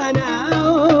انا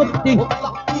اختي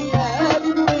وطلعت يا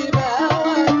لمي ما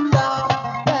ودع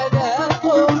انا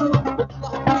اختي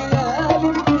وطلعت يا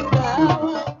لمي ما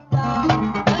ودع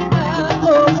انا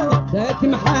اختي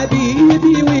خاتم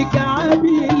حبيبي وكعب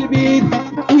البيت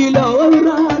إلى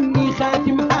وراني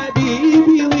خاتم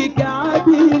حبيبي وكعب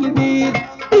البيت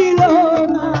إلى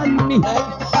وراني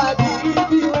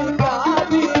حبيبي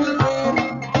وكعب البيت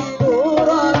إلى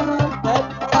وراني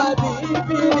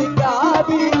حبيبي وكعب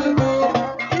البيت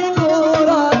إلى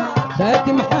وراني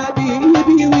خاتم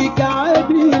حبيبي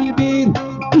وكعب البيت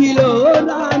إلى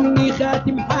وراني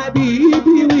خاتم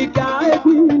حبيبي وكعب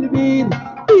البيت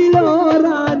إلى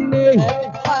وراني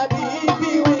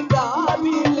حبيبي وكعب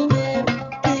البيت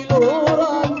إلى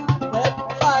وراني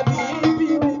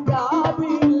حبيبي وكعب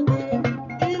البيت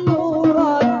إلى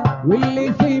وراني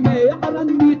واللي سمع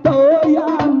رنيته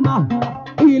يما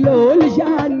إلى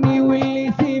الجنة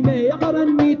واللي سمع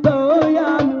رنيته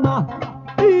يما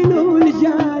إلى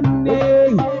الجنة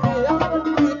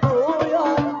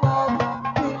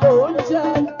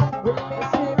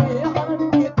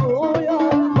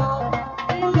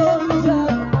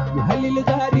هل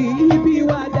الغريب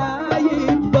ولا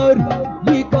يجبر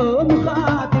لكم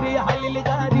خاطر هل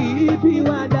الغريب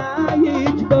ولا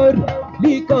يجبر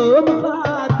لكم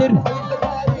خاطر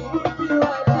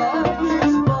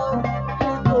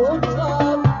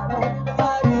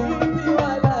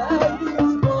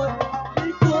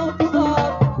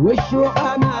وشو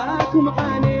عماكم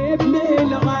عن ابن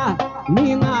الغا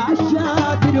من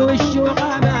الشاطر وشو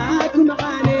عماكم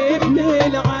عن ابن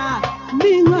الغا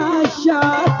من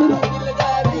الشاطر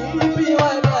الغريب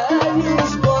ولا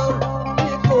يصبر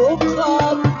لكم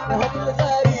خاطر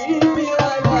الغريب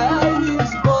ولا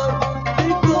يصبر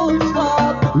لكم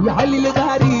خاطر يا علي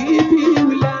الغريب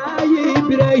ولا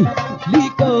يبري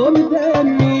لكم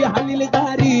ذنبي يا علي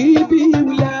الغريب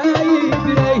ولا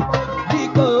يبري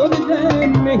لكم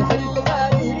ذنبي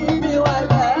الغريب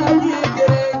ولا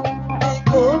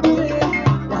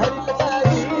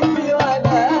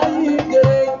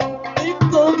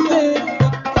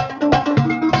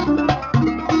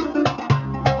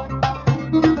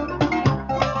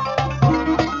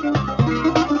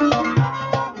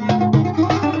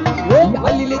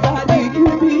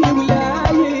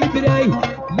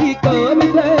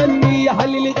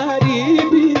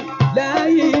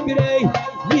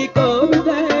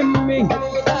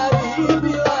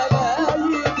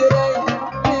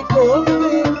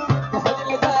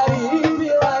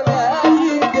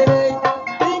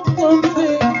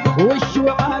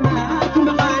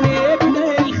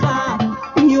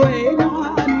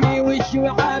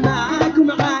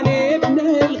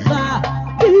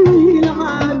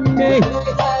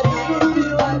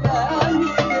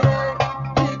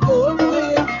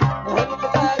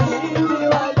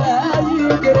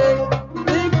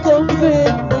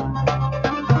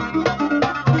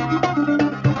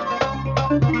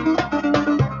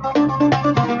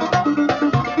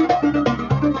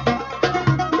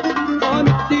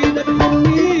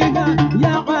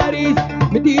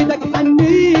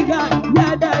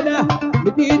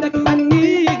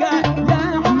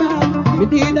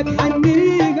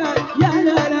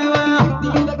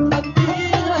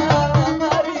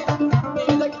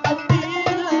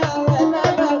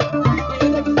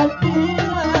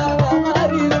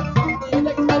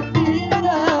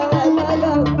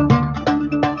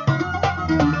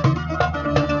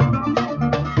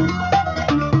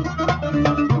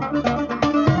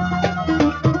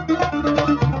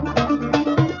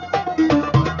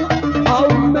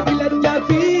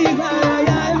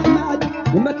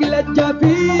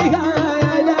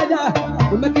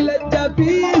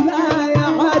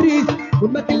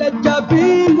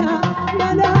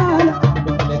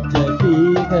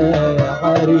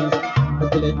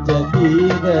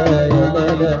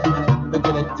لا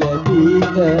بقلت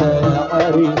فينا يا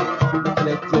عريس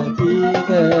بقلت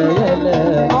فينا يا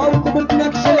لا ضبط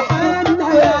نكش الحنة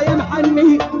يا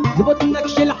محني ضبط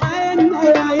نكش الحنة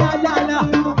يا لا لا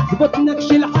ضبط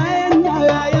نكش الحنة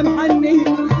يا محني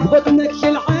ضبط نكش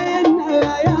الحنة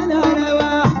يا لا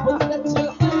لا ضبط نكش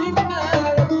الحنة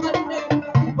يا محني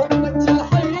ضبط نكش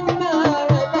الحنة يا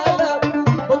لا لا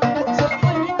ضبط نكش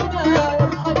الحنة يا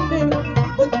محني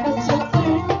ضبط نكش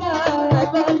الحنة يا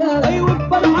لا لا ايوه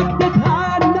فرحك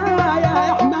تتهنى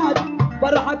يا احمد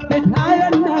فرحك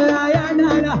تتهنى يا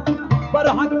نانا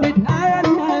فرحك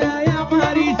تتهنى يا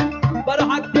عريس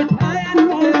فرحك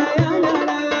تتهنى يا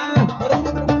نانا فرحك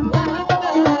تتهنى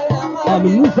يا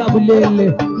من موسى ابو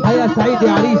الليل حياة سعيد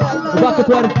يا عريس وباقة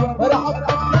ورد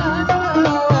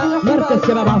مركز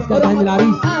شباب عسكر بهن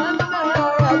العريس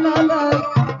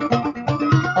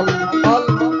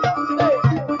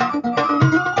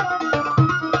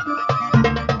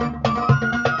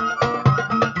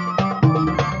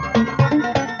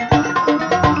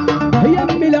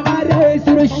يم العريس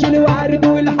رش الورد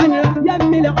والحنة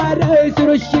يم العريس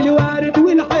رش الورد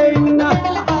والحنة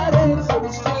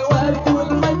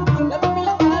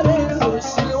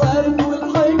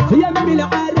يم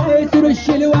العريس رش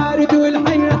الورد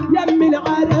والحنة يم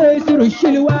العريس رش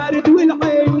الورد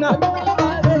والحنة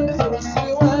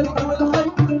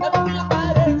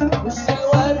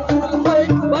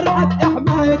فرحة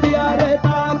احمد يا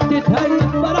ريتك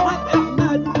تتهنى فرحة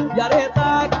احمد يا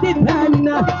ريتك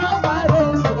تتهنى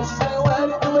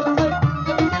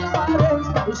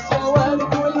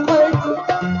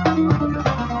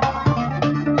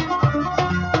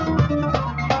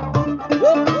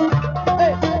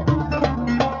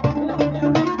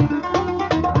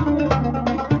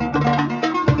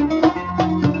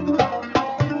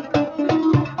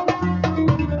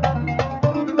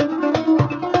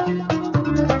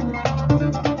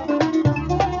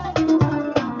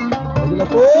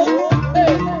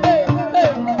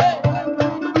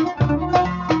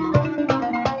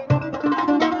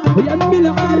يم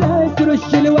العريس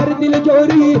رش الورد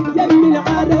الجوري يم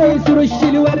العريس رش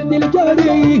الورد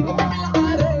الجوري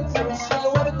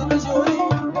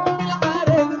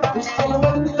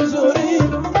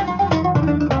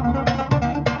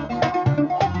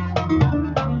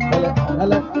هلا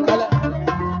هلا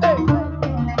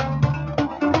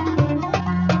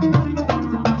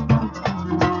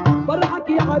فرحك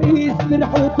يا عريس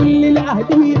فرحوا كل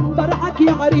الاهدية فرحك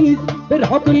يا عريس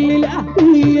فرحوا كل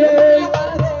الاهدية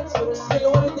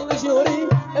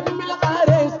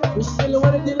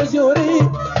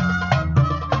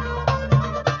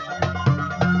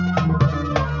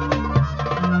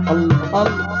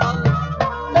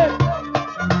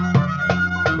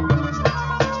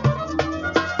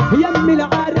يم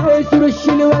العريس رش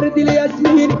الورد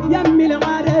الياسمين يم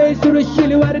العريس رش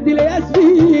الورد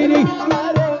الياسمين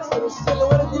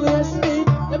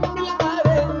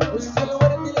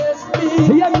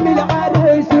يم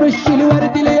العريس رش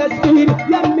الورد الياسمين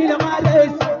يم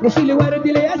العريس رش الورد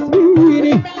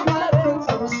الياسمين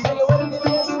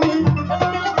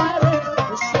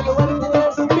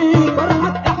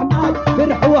فرحة احمد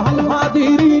فرحوا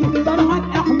هالحاضرين فرحة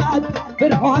احمد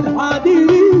فرحوا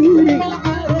هالحاضرين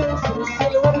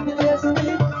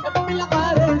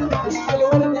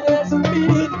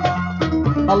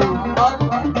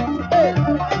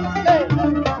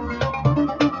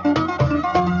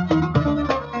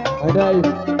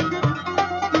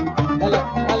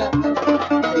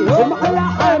محلى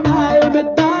حمايم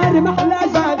الدار محلى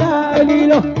زغالي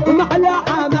له محلى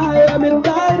حمايم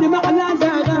الدار محلى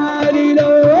زغالي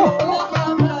له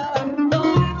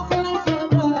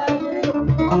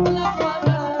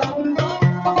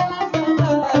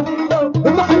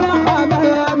محلى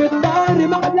حمايم الدار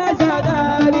محلى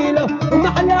زغالي له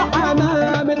محلى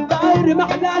حمام الدار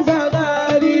محلى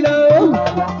زغالي له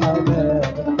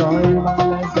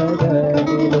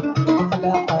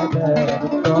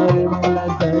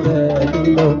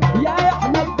يا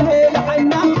احمد بين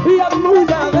حنا يا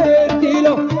موزة غيرتي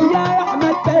له يا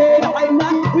احمد بين حنا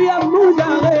يا موزة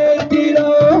غيرتي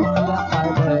له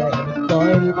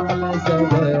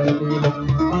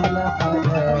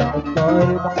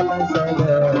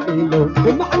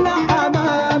محلى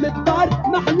حمام الدار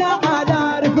محلى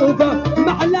على رفوفه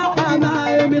محلى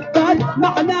حمام الدار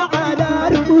محلى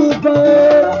على رفوفه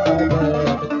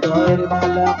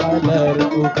محلى على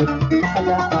رفوفه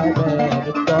محلى على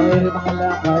الطير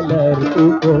محلى على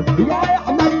رفوفه يا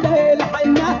احمد ليل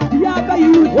حنا يا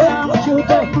بيوت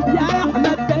شوفه يا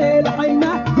احمد ليل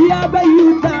حنا يا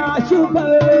بيوت شوفه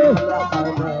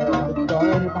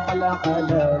الطير محلى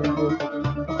على رفوفه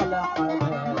محلى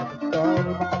على الطير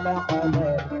محلى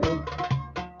على رفوفه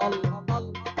الله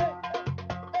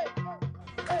الله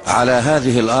على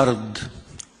هذه الأرض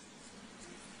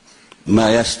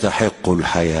ما يستحق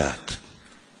الحياة.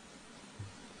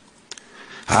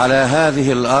 على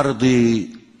هذه الأرض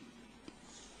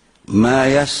ما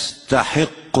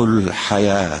يستحق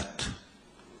الحياة.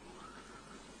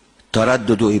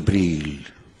 تردد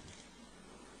إبريل،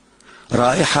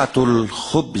 رائحة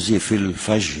الخبز في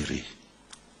الفجر،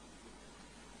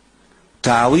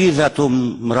 تعويذة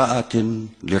امرأة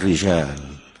للرجال،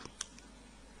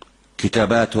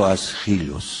 كتابات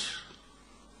أسخيلوس،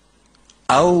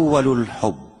 أول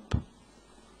الحب،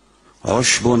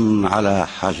 عشب على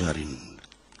حجر،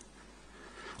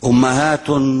 أمهات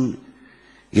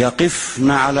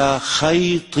يقفن على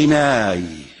خيط ناي،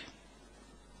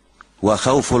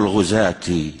 وخوف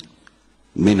الغزاة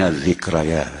من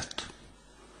الذكريات.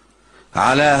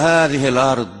 على هذه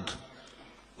الأرض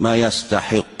ما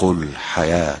يستحق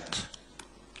الحياة.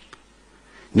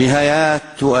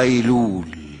 نهايات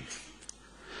أيلول،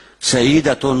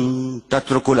 سيدة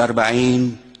تترك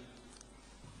 40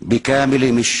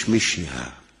 بكامل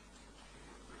مشمشها،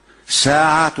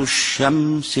 ساعة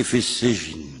الشمس في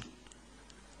السجن،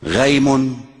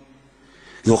 غيم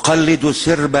يقلد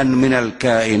سربا من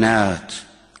الكائنات،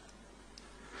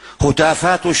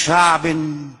 هتافات شعب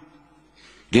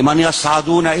لمن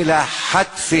يصعدون إلى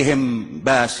حتفهم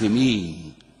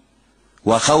باسمين،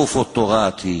 وخوف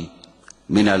الطغاة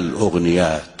من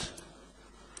الأغنيات.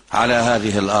 على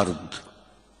هذه الأرض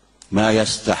ما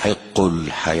يستحق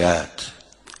الحياة.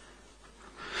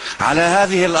 على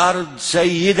هذه الأرض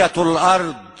سيدة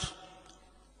الأرض،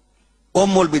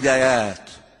 أم البدايات،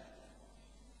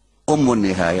 أم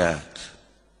النهايات،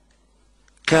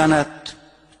 كانت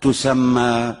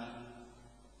تسمى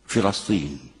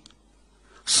فلسطين،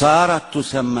 صارت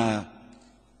تسمى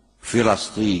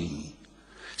فلسطين.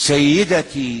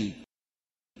 سيدتي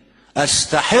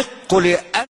أستحق،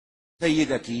 لأن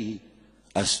سيدتي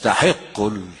أستحق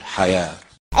الحياة.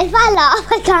 If I laugh,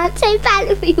 I can't say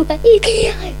Ballamy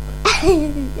Way.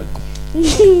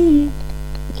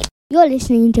 You're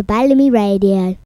listening to Ballamy Radio.